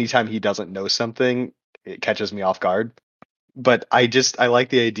that anytime he doesn't know something, it catches me off guard. But I like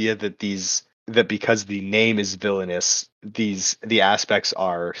the idea that because the name is villainous, the aspects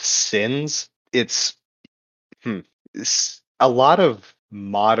are sins. It's a lot of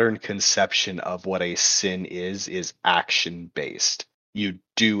modern conception of what a sin is action based. You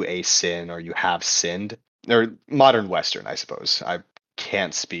do a sin, or you have sinned, or modern Western, I suppose. I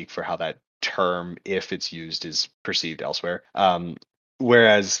can't speak for how that term, if it's used, is perceived elsewhere.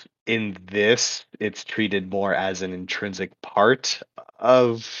 Whereas in this, it's treated more as an intrinsic part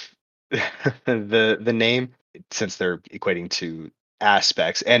of the name, since they're equating to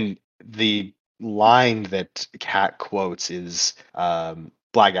aspects. And the line that Cat quotes is,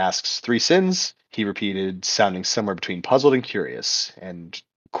 Black asks 3 sins. He repeated, sounding somewhere between puzzled and curious. And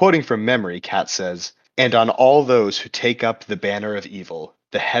quoting from memory, Cat says, "And on all those who take up the banner of evil,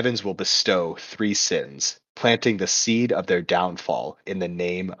 the heavens will bestow 3 sins, planting the seed of their downfall in the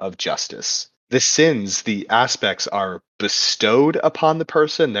name of justice." The sins, the aspects, are bestowed upon the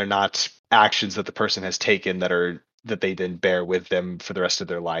person. They're not actions that the person has taken that they then bear with them for the rest of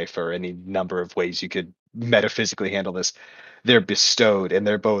their life, or any number of ways you could metaphysically handle this. They're bestowed, and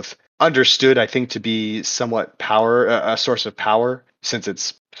they're both understood, I think, to be somewhat a source of power, since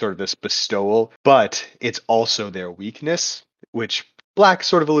it's sort of this bestowal, but it's also their weakness, which Black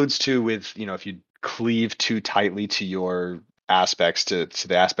sort of alludes to with, if you cleave too tightly to your aspects, to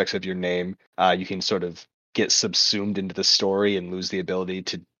the aspects of your name, you can sort of get subsumed into the story and lose the ability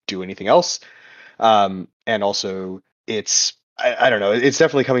to do anything else. And also, it's, I don't know, it's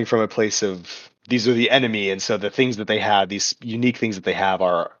definitely coming from a place of, these are the enemy, and so the things that they have, these unique things that they have,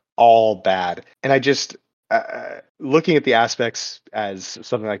 are all bad. And I just, looking at the aspects as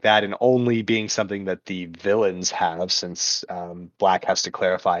something like that, and only being something that the villains have, since Black has to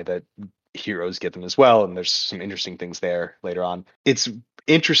clarify that heroes get them as well, and there's some interesting things there later on. It's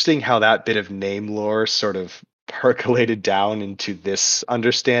interesting how that bit of name lore sort of percolated down into this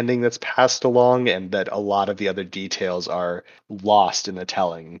understanding that's passed along, and that a lot of the other details are lost in the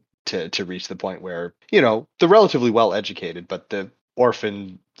telling to reach the point where, the relatively well educated, but the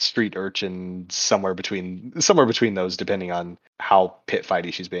orphan street urchin somewhere between those, depending on how pit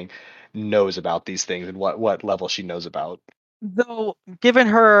fighty she's being, knows about these things and what level she knows about. Though, given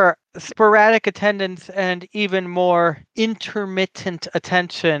her sporadic attendance and even more intermittent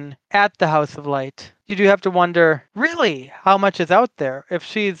attention at the House of Light, you do have to wonder, really, how much is out there if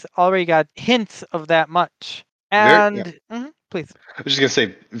she's already got hints of that much. Very, yeah. And, please. I was just gonna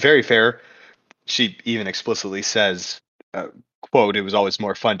say, very fair. She even explicitly says, uh, "quote It was always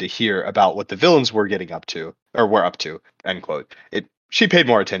more fun to hear about what the villains were getting up to, or were up to." End quote. It. She paid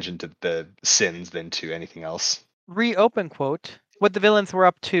more attention to the sins than to anything else. Reopen quote, what the villains were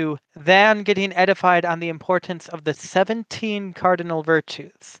up to, than getting edified on the importance of the 17 cardinal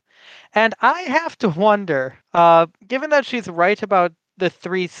virtues. And I have to wonder, given that she's right about the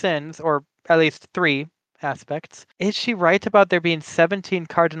 3 sins, or at least 3 aspects, is she right about there being 17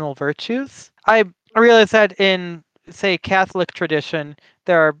 cardinal virtues? I realize that in, say, Catholic tradition,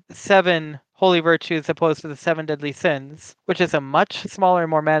 there are 7 holy virtues opposed to the 7 deadly sins, which is a much smaller,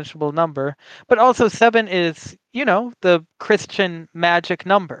 more manageable number. But also 7 is, the Christian magic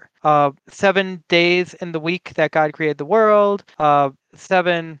number. 7 days in the week that God created the world.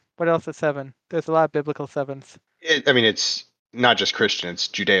 7, what else is 7? There's a lot of biblical 7s. I mean, it's not just Christian; it's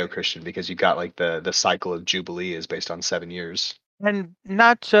Judeo-Christian because you got like the cycle of Jubilee is based on 7 years. And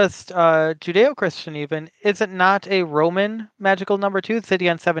not just Judeo-Christian even. Is it not a Roman magical number too, City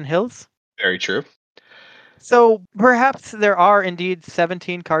on 7 Hills? Very true. So perhaps there are indeed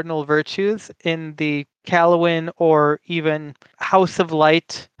 17 cardinal virtues in the Calawan or even House of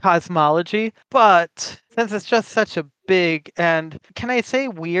Light cosmology, but since it's just such a big and, can I say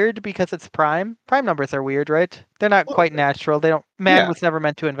weird because it's prime? Prime numbers are weird, right? They're not Well, quite natural. Man yeah. was never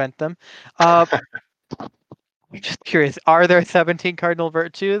meant to invent them. I'm just curious, are there 17 cardinal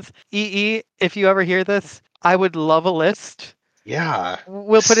virtues? If you ever hear this, I would love a list. Yeah.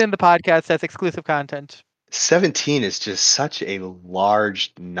 We'll put it in the podcast as exclusive content. 17 is just such a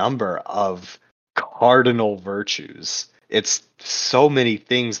large number of cardinal virtues. It's so many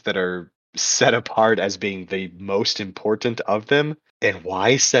things that are set apart as being the most important of them. And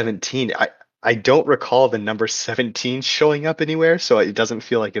why 17? I don't recall the number 17 showing up anywhere, so it doesn't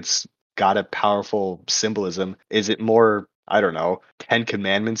feel like it's got a powerful symbolism. Is it more, I don't know, 10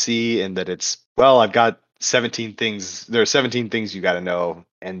 commandments-y in that it's, well, I've got 17 things. There are 17 things you got to know,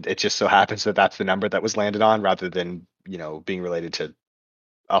 and it just so happens that that's the number that was landed on rather than, being related to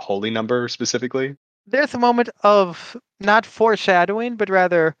a holy number specifically. There's a moment of not foreshadowing, but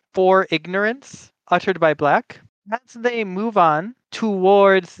rather fore-ignorance uttered by Black as they move on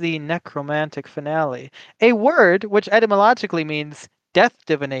towards the necromantic finale. A word which etymologically means death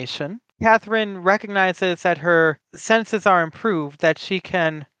divination. Catherine recognizes that her senses are improved, that she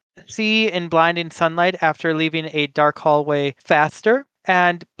can see in blinding sunlight after leaving a dark hallway faster.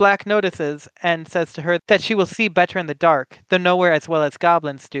 And Black notices and says to her that she will see better in the dark, though nowhere as well as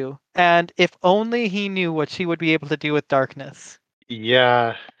goblins do. And if only he knew what she would be able to do with darkness.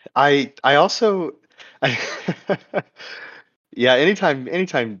 Yeah, I also I yeah,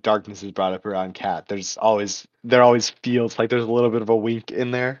 anytime darkness is brought up around Cat, there always feels like there's a little bit of a wink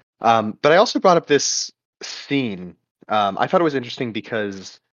in there. But I also brought up this scene. I thought it was interesting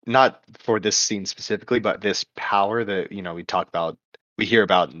because not for this scene specifically, but this power that, we hear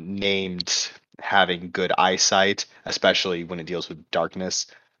about named having good eyesight, especially when it deals with darkness.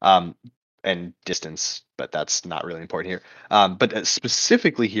 Um, and distance, but that's not really important here. But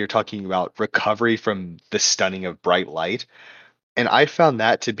specifically here, talking about recovery from the stunning of bright light. And I found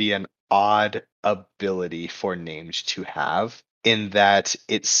that to be an odd ability for named to have, in that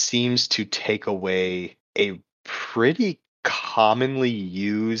it seems to take away a pretty commonly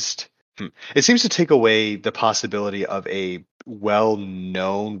used. It seems to take away the possibility of a well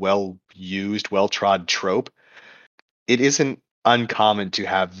known, well used, well trod trope. It isn't uncommon to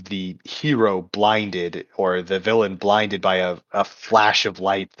have the hero blinded or the villain blinded by a flash of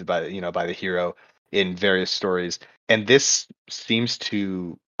light by the hero in various stories, and this seems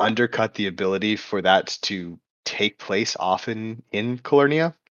to undercut the ability for that to take place often in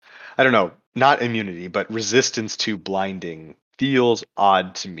Calernia. I don't know, not immunity, but resistance to blinding feels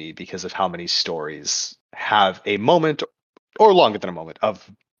odd to me because of how many stories have a moment or longer than a moment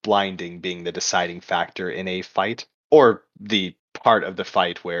of blinding being the deciding factor in a fight, or the part of the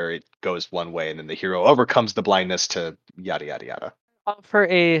fight where it goes one way and then the hero overcomes the blindness to yada yada yada. Of Offer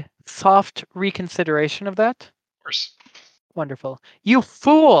a soft reconsideration of that. course. Wonderful. You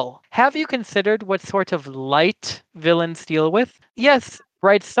fool! Have you considered what sort of light villains deal with? Yes,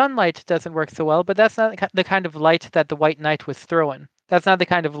 bright sunlight doesn't work so well, but that's not the kind of light that the White Knight was throwing. That's not the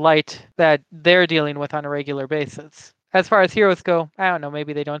kind of light that they're dealing with on a regular basis. As far as heroes go, I don't know,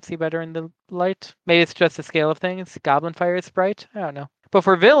 maybe they don't see better in the light. Maybe it's just the scale of things. Goblin fire is bright. I don't know. But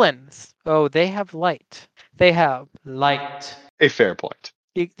for villains, oh, they have light. They have light. A fair point.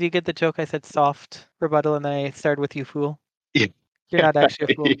 Do you get the joke? I said soft rebuttal, and then I started with you fool. Yeah. You're not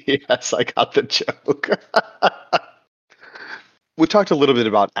actually a fool. Yes, I got the joke. We talked a little bit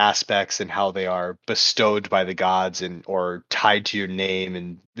about aspects and how they are bestowed by the gods and or tied to your name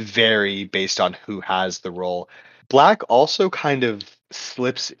and vary based on who has the role. Black also kind of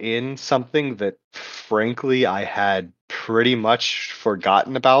slips in something that frankly I had pretty much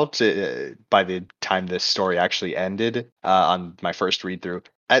forgotten about by the time this story actually ended on my first read through.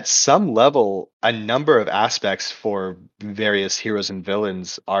 At some level, a number of aspects for various heroes and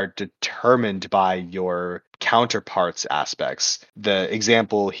villains are determined by your counterparts aspects. The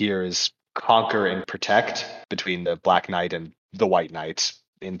example here is conquer and protect between the Black Knight and the White Knight,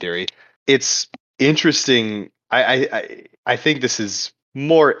 in theory. It's interesting. I think this is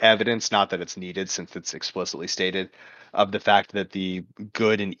more evidence, not that it's needed since it's explicitly stated, of the fact that the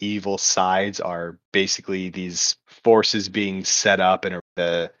good and evil sides are basically these forces being set up and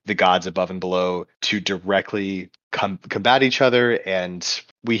the gods above and below to directly combat each other. And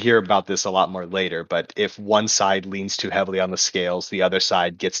we hear about this a lot more later, but if one side leans too heavily on the scales, the other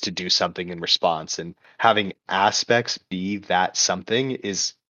side gets to do something in response. And having aspects be that something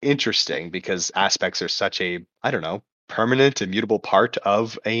is interesting because aspects are such a, I don't know, permanent, immutable part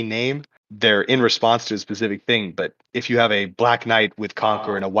of a name. They're in response to a specific thing, but if you have a Black Knight with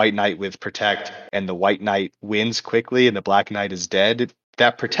Conquer and a White Knight with Protect, and the White Knight wins quickly and the Black Knight is dead,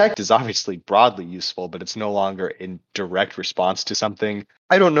 that Protect is obviously broadly useful, but it's no longer in direct response to something.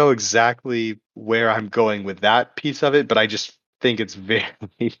 I don't know exactly where I'm going with that piece of it, but I just think it's very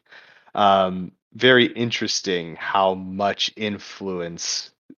interesting how much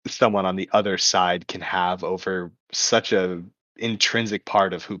influence someone on the other side can have over such a intrinsic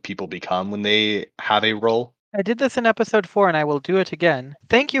part of who people become when they have a role. I did this in episode 4 and I will do it again.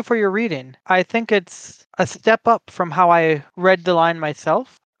 Thank you for your reading. I think it's a step up from how I read the line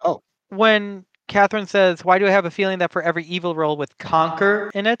myself. Oh, When Catherine says, why do I have a feeling that for every evil role with conquer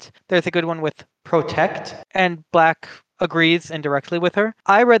in it, there's a good one with protect? And Black agrees indirectly with her.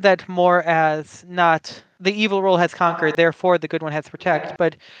 I read that more as not the evil role has conquer, therefore the good one has protect.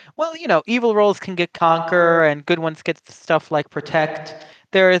 But, well, evil roles can get conquer and good ones get stuff like protect.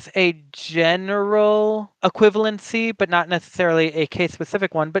 There is a general equivalency, but not necessarily a case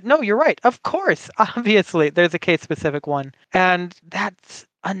specific one. But no, you're right. Of course, obviously, there's a case specific one. And that's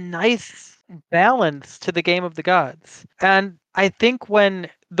a nice balance to the game of the gods. And I think when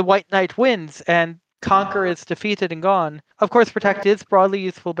the White Knight wins and Conquer is defeated and gone, of course, Protect is broadly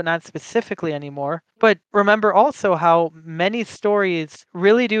useful, but not specifically anymore. But remember also how many stories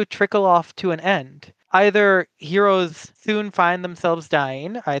really do trickle off to an end. Either heroes soon find themselves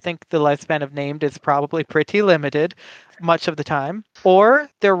dying. I think the lifespan of Named is probably pretty limited much of the time. Or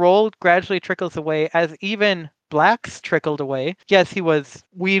their role gradually trickles away as even Black's trickled away. Yes, he was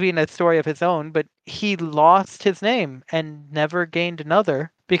weaving a story of his own, but he lost his name and never gained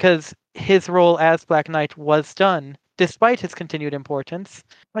another because his role as Black Knight was done, despite his continued importance.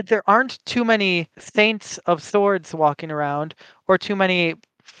 But there aren't too many Saints of Swords walking around, or too many,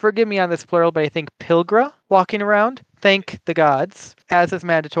 forgive me on this plural, but I think Pilgrim walking around. Thank the gods, as is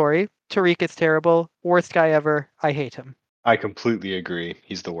mandatory. Tariq is terrible. Worst guy ever. I hate him. I completely agree.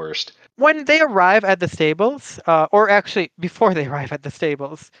 He's the worst. When they arrive at the stables, or actually before they arrive at the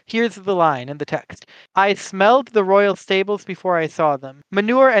stables, here's the line in the text. I smelled the royal stables before I saw them.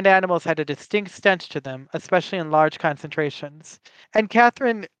 Manure and animals had a distinct stench to them, especially in large concentrations. And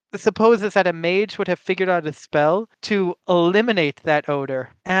Catherine supposes that a mage would have figured out a spell to eliminate that odor.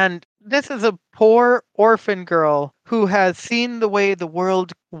 And this is a poor orphan girl who has seen the way the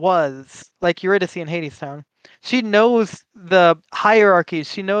world was, like Eurydice in Hadestown. She knows the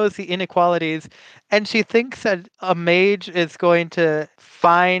hierarchies, she knows the inequalities, and she thinks that a mage is going to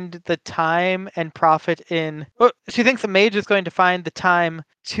find the time and profit in. Well, she thinks a mage is going to find the time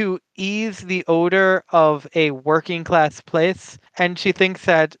to ease the odor of a working class place, and she thinks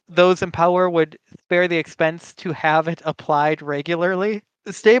that those in power would spare the expense to have it applied regularly.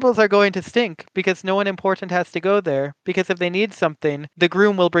 The stables are going to stink because no one important has to go there, because if they need something, the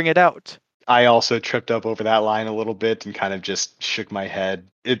groom will bring it out. I also tripped up over that line a little bit and kind of just shook my head.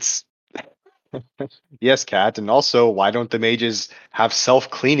 It's yes, Kat, and also why don't the mages have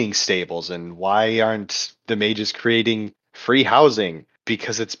self-cleaning stables and why aren't the mages creating free housing?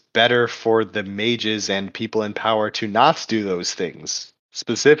 Because it's better for the mages and people in power to not do those things.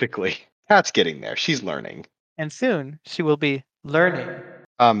 Specifically, Kat's getting there. She's learning. And soon she will be learning.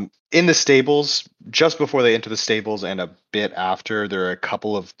 In the stables, just before they enter the stables and a bit after, there are a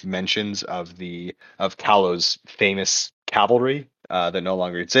couple of mentions of Callow's famous cavalry. that no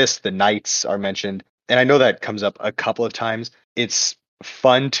longer exist. The knights are mentioned, and I know that comes up a couple of times. It's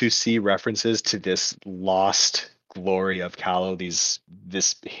fun to see references to this lost glory of Callow, this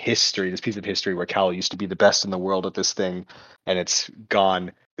history, this piece of history where Callow used to be the best in the world at this thing, and it's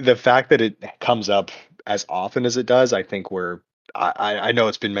gone. The fact that it comes up as often as it does, I think I know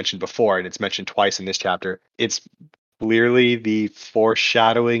it's been mentioned before, and it's mentioned twice in this chapter. It's clearly the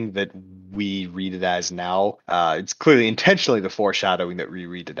foreshadowing that we read it as now. It's clearly intentionally the foreshadowing that we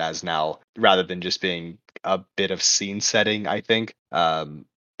read it as now, rather than just being a bit of scene setting. I think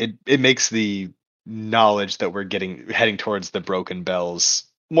it makes the knowledge that we're heading towards the broken bells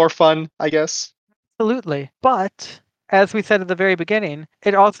more fun, I guess. Absolutely. But as we said at the very beginning,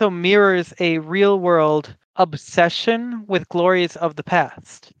 it also mirrors a real world obsession with glories of the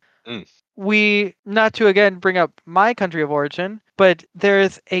past. Mm. We, not to again bring up my country of origin, but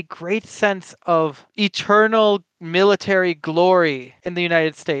there's a great sense of eternal military glory in the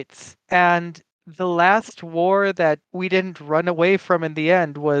United States. And the last war that we didn't run away from in the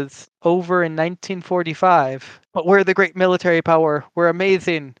end was over in 1945. But we're the great military power. We're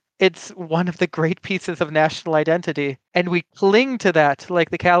amazing. It's one of the great pieces of national identity. And we cling to that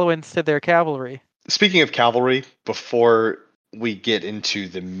like the Calowans to their cavalry. Speaking of cavalry, before we get into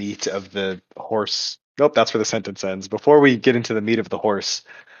the meat of the horse. Nope, that's where the sentence ends. Before we get into the meat of the horse,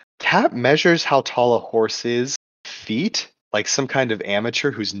 Cat measures how tall a horse is feet, like some kind of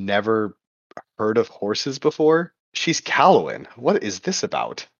amateur who's never heard of horses before. She's Calowan. What is this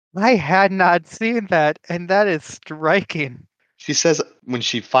about? I had not seen that, and that is striking. She says when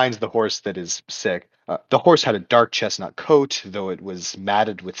she finds the horse that is sick, the horse had a dark chestnut coat, though it was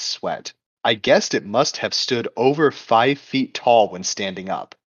matted with sweat. I guessed it must have stood over 5 feet tall when standing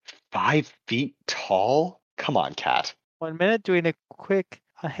up. 5 feet tall? Come on, Cat. 1 minute, doing a quick.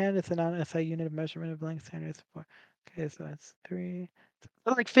 A hand is a non-SI unit of measurement of length standards. Okay, so that's 3.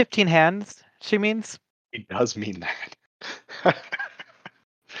 So like 15 hands, she means. It does mean that.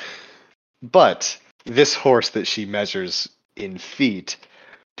 But this horse that she measures in feet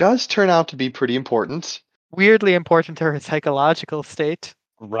does turn out to be pretty important, Weirdly important to her psychological state.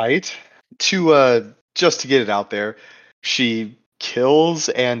 right? Just to get it out there, she kills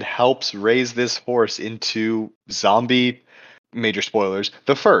and helps raise this horse into zombie, major spoilers,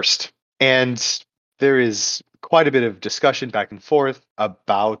 the first. And there is quite a bit of discussion back and forth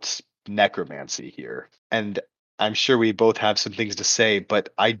about necromancy here. And I'm sure we both have some things to say, but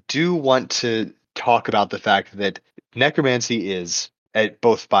I do want to talk about the fact that necromancy is,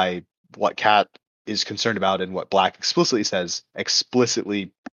 both by what Kat is concerned about and what Black explicitly says,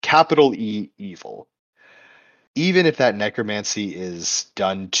 explicitly capital E evil. Even if that necromancy is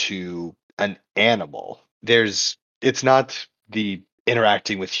done to an animal, it's not the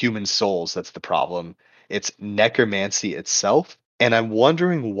interacting with human souls that's the problem. It's necromancy itself. And I'm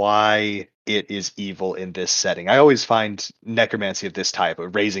wondering why it is evil in this setting. I always find necromancy of this type,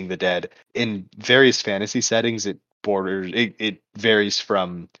 of raising the dead, in various fantasy settings, it varies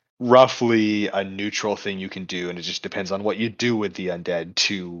from roughly a neutral thing you can do, and it just depends on what you do with the undead,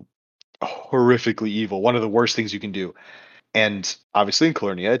 to horrifically evil, one of the worst things you can do. And obviously in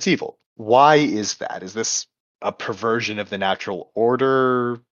Calernia, it's evil. Why is that? Is this a perversion of the natural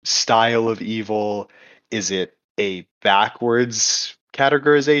order style of evil? Is it a backwards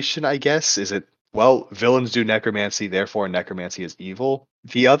categorization, I guess? Is it, well, villains do necromancy, therefore necromancy is evil?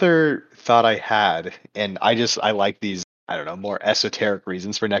 The other thought I had, and I like these, I don't know, more esoteric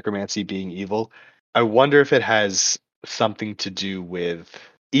reasons for necromancy being evil. I wonder if it has something to do with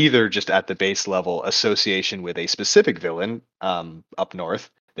either just at the base level association with a specific villain up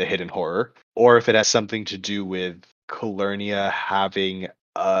north, the hidden horror, or if it has something to do with Calernia having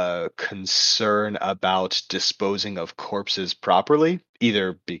a concern about disposing of corpses properly,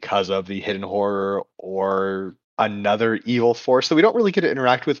 either because of the hidden horror or another evil force that we don't really get to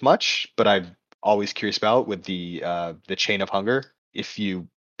interact with much, but I'm always curious about, with the chain of hunger. If you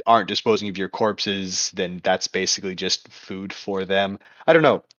aren't disposing of your corpses, then that's basically just food for them. I don't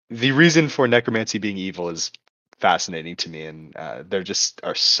know. The reason for necromancy being evil is fascinating to me, and there just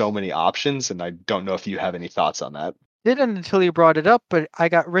are so many options, and I don't know if you have any thoughts on that. Didn't until you brought it up, but I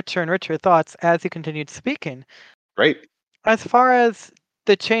got richer and richer thoughts as you continued speaking. Great. As far as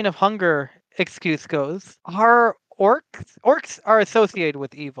the chain of hunger excuse goes, are orcs are associated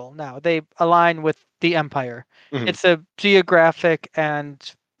with evil now. They align with the empire. Mhm. It's a geographic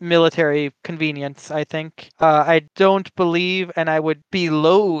and military convenience, I think. I don't believe, and I would be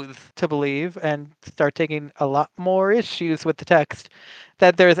loath to believe, and start taking a lot more issues with the text,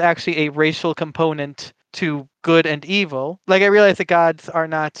 that there's actually a racial component to good and evil. Like, I realize that gods are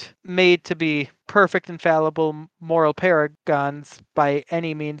not made to be perfect, infallible, moral paragons by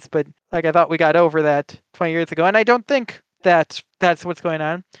any means, but like, I thought we got over that 20 years ago, and I don't think that that's what's going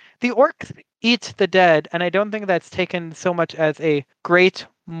on. The orcs eat the dead, and I don't think that's taken so much as a great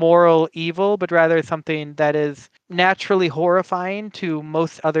moral evil, but rather something that is naturally horrifying to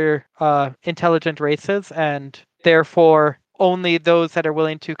most other intelligent races, and therefore only those that are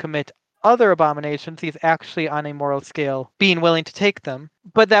willing to commit other abominations, he's actually on a moral scale being willing to take them.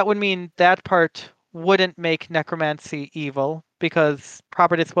 But that would mean that part wouldn't make necromancy evil, because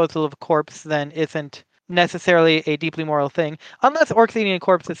proper disposal of a corpse then isn't necessarily a deeply moral thing, unless orcs eating a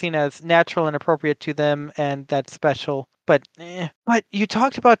corpse is seen as natural and appropriate to them, and that's special. But you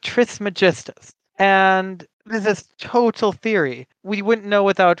talked about Trismegistus, and this is total theory. We wouldn't know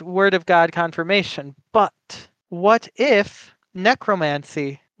without word of God confirmation. But what if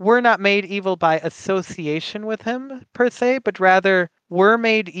necromancy were not made evil by association with him per se, but rather were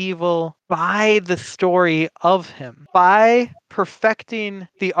made evil by the story of him, by perfecting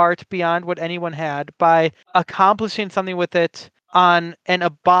the art beyond what anyone had, by accomplishing something with it on an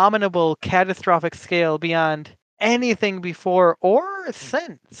abominable, catastrophic scale beyond anything before or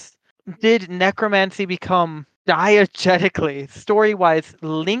since? Did necromancy become diegetically, story-wise,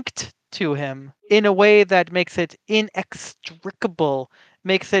 linked to him in a way that makes it inextricable,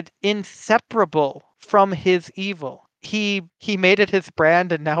 makes it inseparable from his evil? He made it his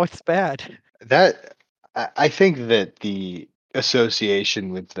brand, and now it's bad. That I think that the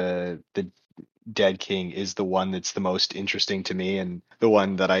association with the Dead King is the one that's the most interesting to me, and the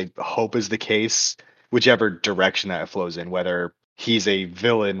one that I hope is the case, whichever direction that flows in, whether he's a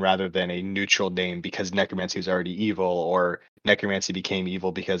villain rather than a neutral name because necromancy is already evil, or necromancy became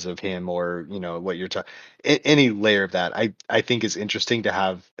evil because of him, or what you're talking. Any layer of that, I think is interesting to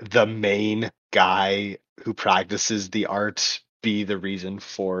have the main guy who practices the art be the reason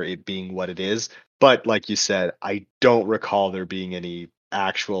for it being what it is. But like you said, I don't recall there being any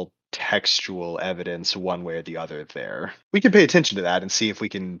actual textual evidence one way or the other there. We can pay attention to that and see if we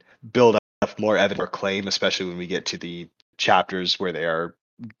can build up more evidence or claim, especially when we get to the chapters where they are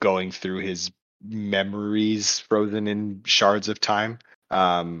going through his memories frozen in shards of time,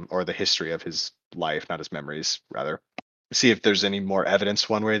 or the history of his life, not his memories, rather. See if there's any more evidence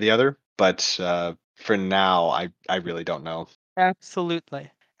one way or the other. But for now, I really don't know.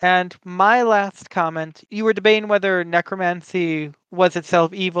 Absolutely. And my last comment, you were debating whether necromancy was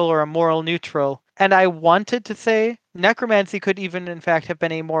itself evil or a moral neutral. And I wanted to say necromancy could even, in fact, have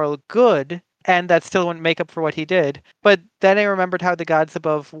been a moral good, and that still wouldn't make up for what he did. But then I remembered how the gods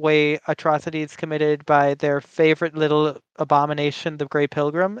above weigh atrocities committed by their favorite little abomination, the Grey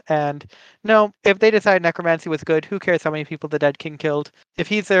Pilgrim. And no, if they decide necromancy was good, who cares how many people the Dead King killed? If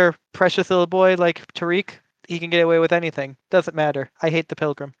he's their precious little boy like Tariq, he can get away with anything. Doesn't matter. I hate the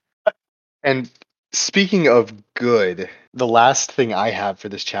Pilgrim. And speaking of good, the last thing I have for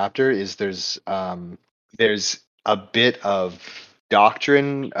this chapter is there's a bit of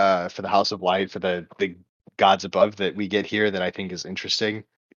doctrine for the House of Light, for the gods above, that we get here that I think is interesting.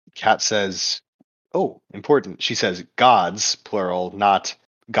 Kat says, "Oh, important." She says gods plural, not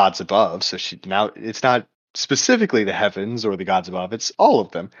gods above. So it's not specifically the heavens or the gods above; it's all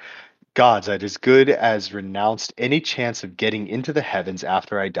of them. Gods, I'd as good as renounced any chance of getting into the heavens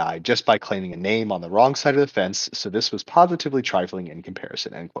after I died just by claiming a name on the wrong side of the fence, so this was positively trifling in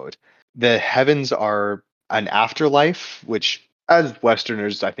comparison, end quote. The heavens are an afterlife, which, as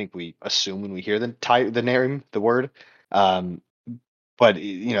Westerners, I think we assume when we hear the name, the word. Um, but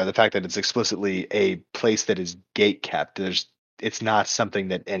the fact that it's explicitly a place that is gate kept, it's not something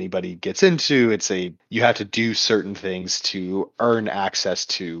that anybody gets into. You have to do certain things to earn access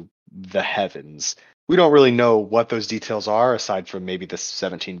to the heavens. We don't really know what those details are, aside from maybe the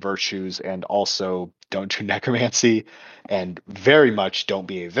 17 virtues, and also don't do necromancy, and very much don't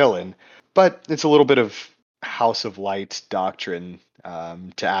be a villain. But it's a little bit of House of Light doctrine,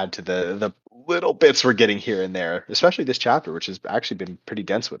 to add to the little bits we're getting here and there, especially this chapter, which has actually been pretty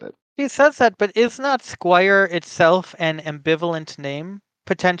dense with it. He says that, but is not Squire itself an ambivalent name?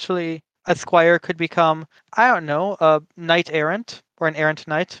 Potentially, a Squire could become, I don't know, a knight errant or an errant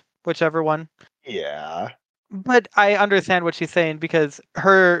knight, whichever one. Yeah, But I understand what she's saying, because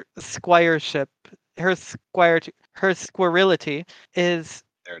her squireship, her squirrelity is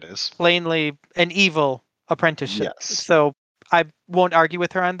there it is. plainly an evil apprenticeship. Yes. So I won't argue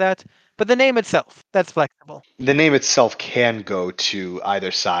with her on that. But the name itself, that's flexible. The name itself can go to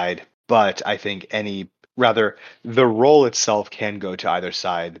either side, but I think the role itself can go to either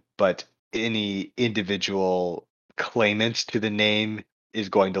side, but any individual claimant to the name is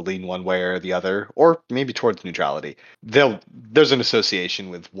going to lean one way or the other, or maybe towards neutrality. There's an association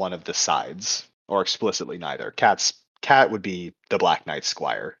with one of the sides, or explicitly neither. Cat would be the Black Knight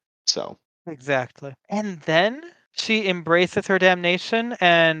Squire. So Exactly. And then she embraces her damnation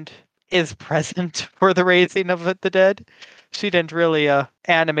and is present for the raising of the dead. She didn't really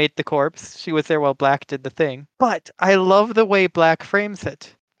animate the corpse. She was there while Black did the thing. But I love the way Black frames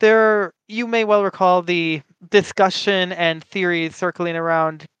it. You may well recall the discussion and theories circling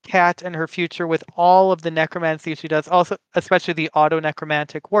around Cat and her future with all of the necromancy she does, also especially the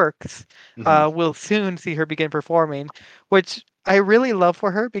auto-necromantic works. mhm. We'll soon see her begin performing, which I really love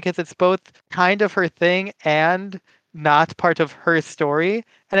for her because it's both kind of her thing and not part of her story.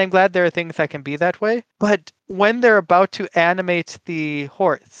 And I'm glad there are things that can be that way. But when they're about to animate the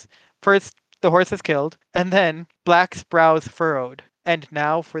horse, first the horse is killed, and then Black's brows furrowed. And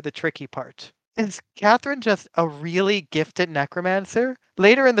now for the tricky part. Is Catherine just a really gifted necromancer?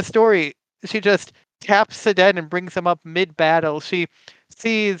 Later in the story, she just taps the dead and brings them up mid battle. She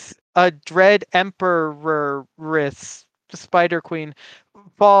sees a dread emperoress, Spider Queen,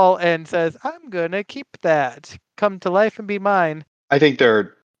 fall and says, I'm gonna keep that. Come to life and be mine. I think there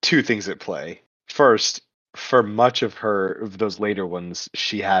are two things at play. First, for much of those later ones,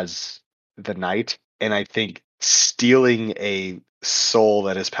 she has the knight, and I think stealing a soul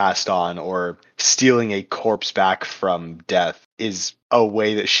that has passed on or stealing a corpse back from death is a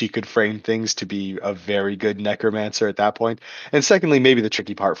way that she could frame things to be a very good necromancer at that point. And secondly, maybe the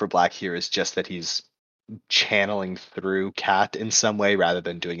tricky part for Black here is just that he's channeling through Cat in some way rather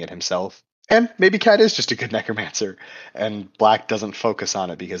than doing it himself. And maybe Cat is just a good necromancer, and Black doesn't focus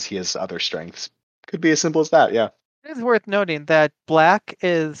on it because he has other strengths. Could be as simple as that, yeah. It is worth noting that Black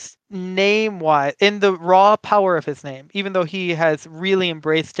is name wise, in the raw power of his name, even though he has really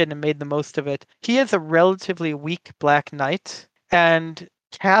embraced it and made the most of it, he is a relatively weak Black Knight. And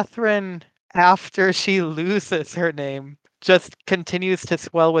Catherine, after she loses her name, just continues to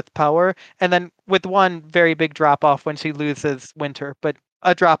swell with power. And then with one very big drop off when she loses Winter, but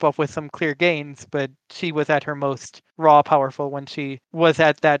a drop off with some clear gains, but she was at her most raw powerful when she was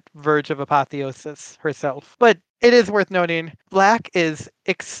at that verge of apotheosis herself. But it is worth noting, Black is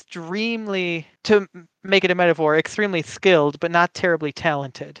extremely, to make it a metaphor, extremely skilled, but not terribly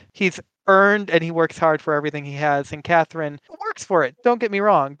talented. He's earned and he works hard for everything he has, and Catherine works for it, don't get me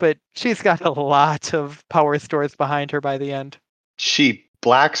wrong, but she's got a lot of power stores behind her by the end. She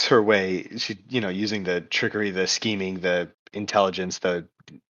blacks her way, using the trickery, the scheming, the intelligence, the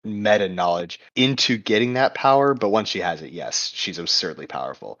meta knowledge into getting that power, but once she has it, yes, she's absurdly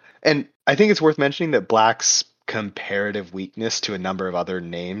powerful. And I think it's worth mentioning that Black's comparative weakness to a number of other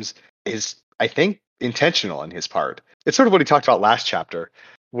names is, I think, intentional on his part. It's sort of what he talked about last chapter,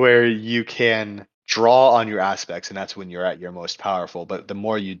 where you can draw on your aspects, and that's when you're at your most powerful. But the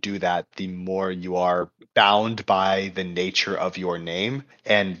more you do that, the more you are bound by the nature of your name.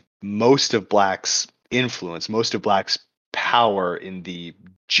 And most of Black's influence, most of Black's power in the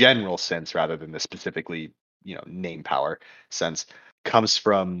general sense rather than the specifically, name power sense, comes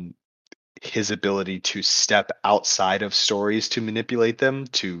from his ability to step outside of stories to manipulate them,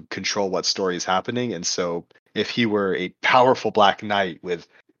 to control what story is happening. And so if he were a powerful Black Knight with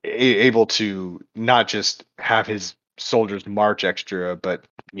able to not just have his soldiers march extra, but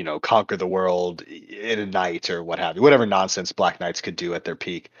conquer the world in a night or what have you, whatever nonsense Black Knights could do at their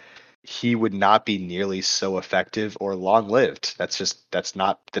peak, he would not be nearly so effective or long lived. That's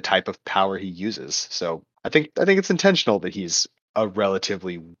not the type of power he uses. So I think it's intentional that he's a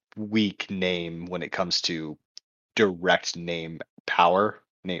relatively weak name when it comes to direct name power,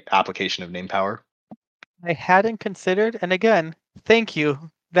 name application of name power. I hadn't considered, and again, thank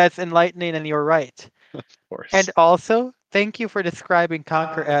you. That's enlightening, and you're right. Of And course. also, thank you for describing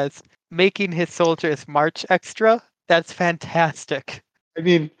Conquer as making his soldiers march extra. That's fantastic. I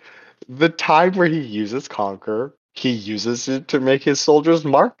mean, the time where he uses conquer, he uses it to make his soldiers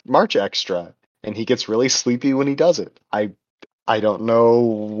march extra, and he gets really sleepy when he does it. I don't know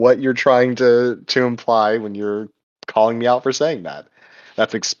what you're trying to imply when you're calling me out for saying that.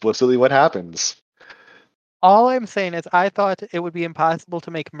 That's explicitly what happens. All I'm saying is, I thought it would be impossible to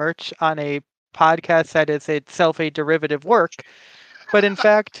make merch on a podcast that is itself a derivative work. But in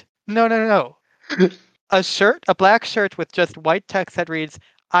fact, no, no, no. A black shirt with just white text that reads,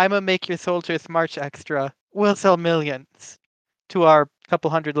 "I'ma make your soldiers march extra," will sell millions to our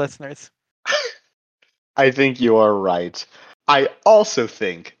couple hundred listeners. I think you are right. I also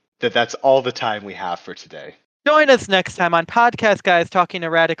think that that's all the time we have for today. Join us next time on Podcast Guys Talking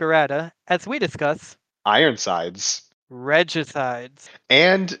Erratic Errata as we discuss Ironsides regicides.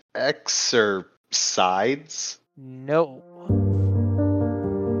 and exercides. No.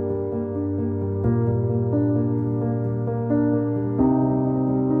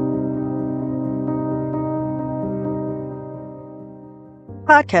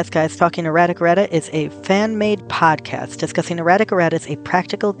 Podcast Guys Talking Errata Errata is a fan-made podcast discussing errata errata's A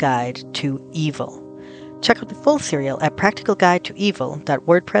Practical Guide to Evil. Check out the full serial at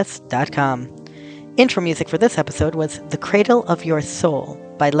practicalguidetoevil.wordpress.com. Intro music for this episode was The Cradle of Your Soul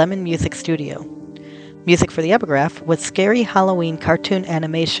by Lemon Music Studio. Music for the epigraph was Scary Halloween Cartoon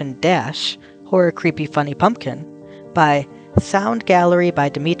Animation Dash, Horror Creepy Funny Pumpkin by Sound Gallery by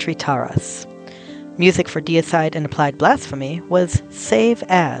Dimitri Taras. Music for Deicide and Applied Blasphemy was Save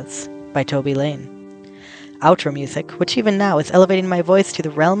As by Toby Lane. Outro music, which even now is elevating my voice to the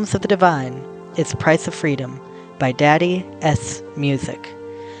realms of the divine, is Price of Freedom by Daddy S. Music.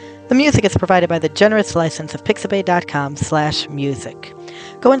 The music is provided by the generous license of pixabay.com/music.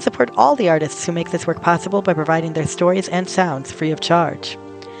 Go and support all the artists who make this work possible by providing their stories and sounds free of charge.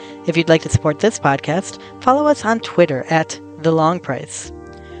 If you'd like to support this podcast, follow us on Twitter at The Long Price.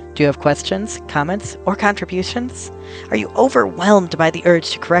 Do you have questions, comments, or contributions? Are you overwhelmed by the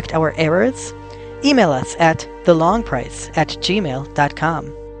urge to correct our errors? Email us at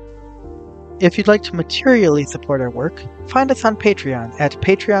thelongprice@gmail.com. If you'd like to materially support our work, find us on Patreon at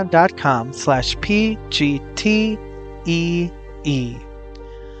patreon.com/pgtee.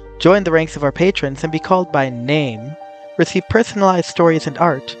 Join the ranks of our patrons and be called by name, receive personalized stories and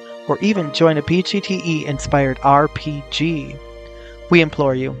art, or even join a PGTE-inspired RPG. We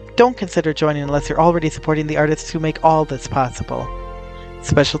implore you, don't consider joining unless you're already supporting the artists who make all this possible.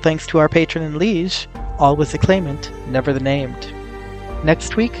 Special thanks to our patron and liege, always the claimant, never the named.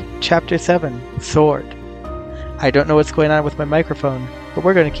 Next week, Chapter 7, Sword. I don't know what's going on with my microphone, but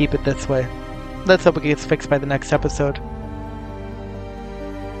we're going to keep it this way. Let's hope it gets fixed by the next episode.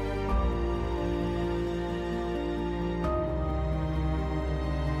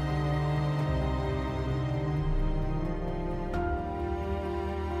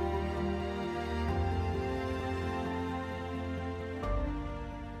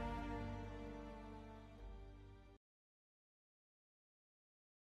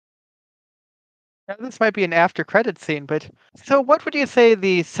 Now, this might be an after-credit scene, but... So what would you say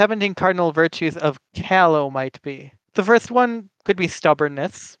the 17 cardinal virtues of Callow might be? The first one could be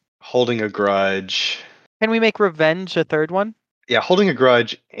stubbornness. Holding a grudge. Can we make revenge a third one? Yeah, holding a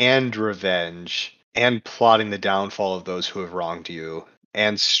grudge and revenge, and plotting the downfall of those who have wronged you,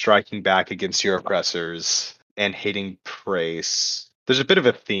 and striking back against your oppressors, and hating praise. There's a bit of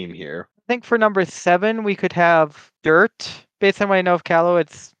a theme here. I think for number 7, we could have dirt. Based on what I know of Callow,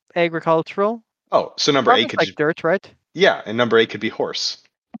 it's agricultural. Oh, so number 8 Probably could like dirt, right? Yeah, and number 8 could be horse.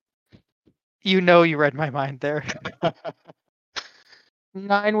 You know you read my mind there.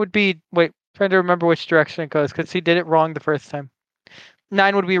 9 would be... Wait, trying to remember which direction it goes, because he did it wrong the first time.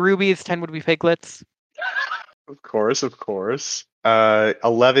 9 would be rubies, 10 would be piglets. Of course, of course.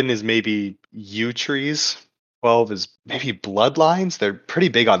 11 is maybe yew trees. 12 is maybe bloodlines. They're pretty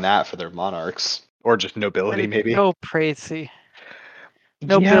big on that for their monarchs. Or just nobility, maybe. No praisey.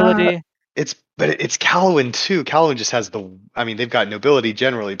 Nobility. Yeah, it's Callowan too. Callowan just has they've got nobility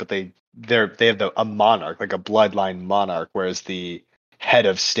generally, but they have a monarch, like a bloodline monarch, whereas the head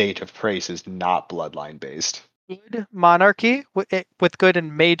of state of Praise is not bloodline based. Good monarchy with good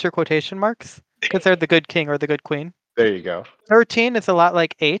in major quotation marks, because they're the good king or the good queen. There you go. 13 is a lot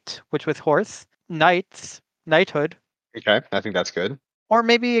like 8, which was horse. Knights, knighthood. Okay, I think that's good. Or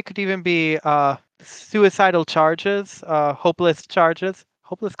maybe it could even be suicidal charges, hopeless charges,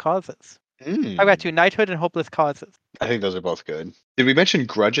 hopeless causes. I've got 2, knighthood and hopeless causes. I think those are both good. Did we mention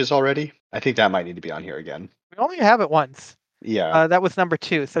grudges already? I think that might need to be on here again. We only have it once. Yeah. That was number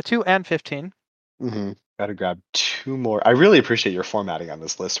 2. So 2 and 15. Mm-hmm. Gotta grab 2 more. I really appreciate your formatting on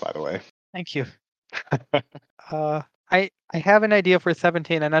this list, by the way. Thank you. I have an idea for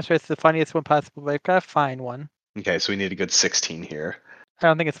 17. I'm not sure it's the funniest one possible, but I've got to find one. Okay, so we need a good 16 here. I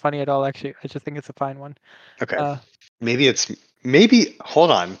don't think it's funny at all, actually. I just think it's a fine one. Okay. Hold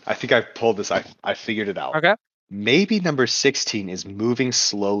on. I think I pulled this. I figured it out. Okay. Maybe number 16 is moving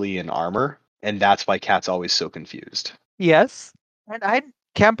slowly in armor, and that's why Cat's always so confused. Yes. And I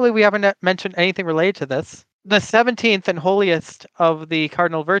can't believe we haven't mentioned anything related to this. The 17th and holiest of the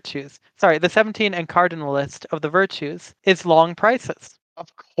cardinal virtues. Sorry, the 17th and cardinalist of the virtues is long prices. Of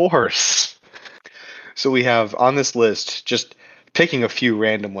course. So we have on this list, just picking a few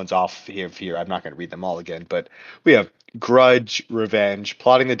random ones off here. I'm not going to read them all again, but we have grudge, revenge,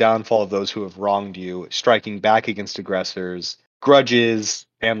 plotting the downfall of those who have wronged you, striking back against aggressors, grudges,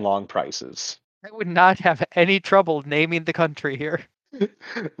 and long prices. I would not have any trouble naming the country here.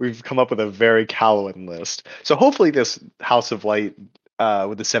 We've come up with a very Callowan list. So hopefully this House of Light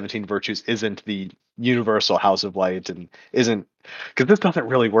with the 17 virtues isn't the universal House of Light and isn't... Because this doesn't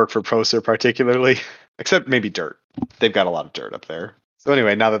really work for Procer particularly, except maybe dirt. They've got a lot of dirt up there. So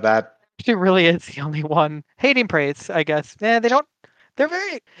anyway, now that She really is the only one hating praise, I guess. Yeah, they don't.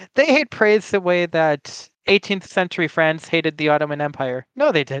 They hate praise the way that 18th century France hated the Ottoman Empire.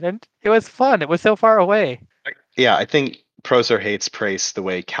 No, they didn't. It was fun. It was so far away. yeah, I think Procer hates Prace the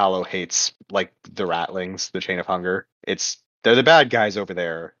way Callow hates like the Ratlings, the Chain of Hunger. They're the bad guys over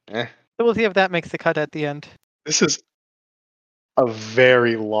there. So we'll see if that makes the cut at the end. This is a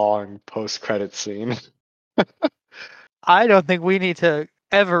very long post-credit scene. I don't think we need to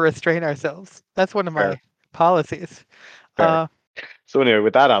ever restrain ourselves. That's one of my Fair, policies. fair. So anyway,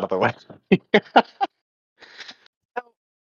 with that out of the way,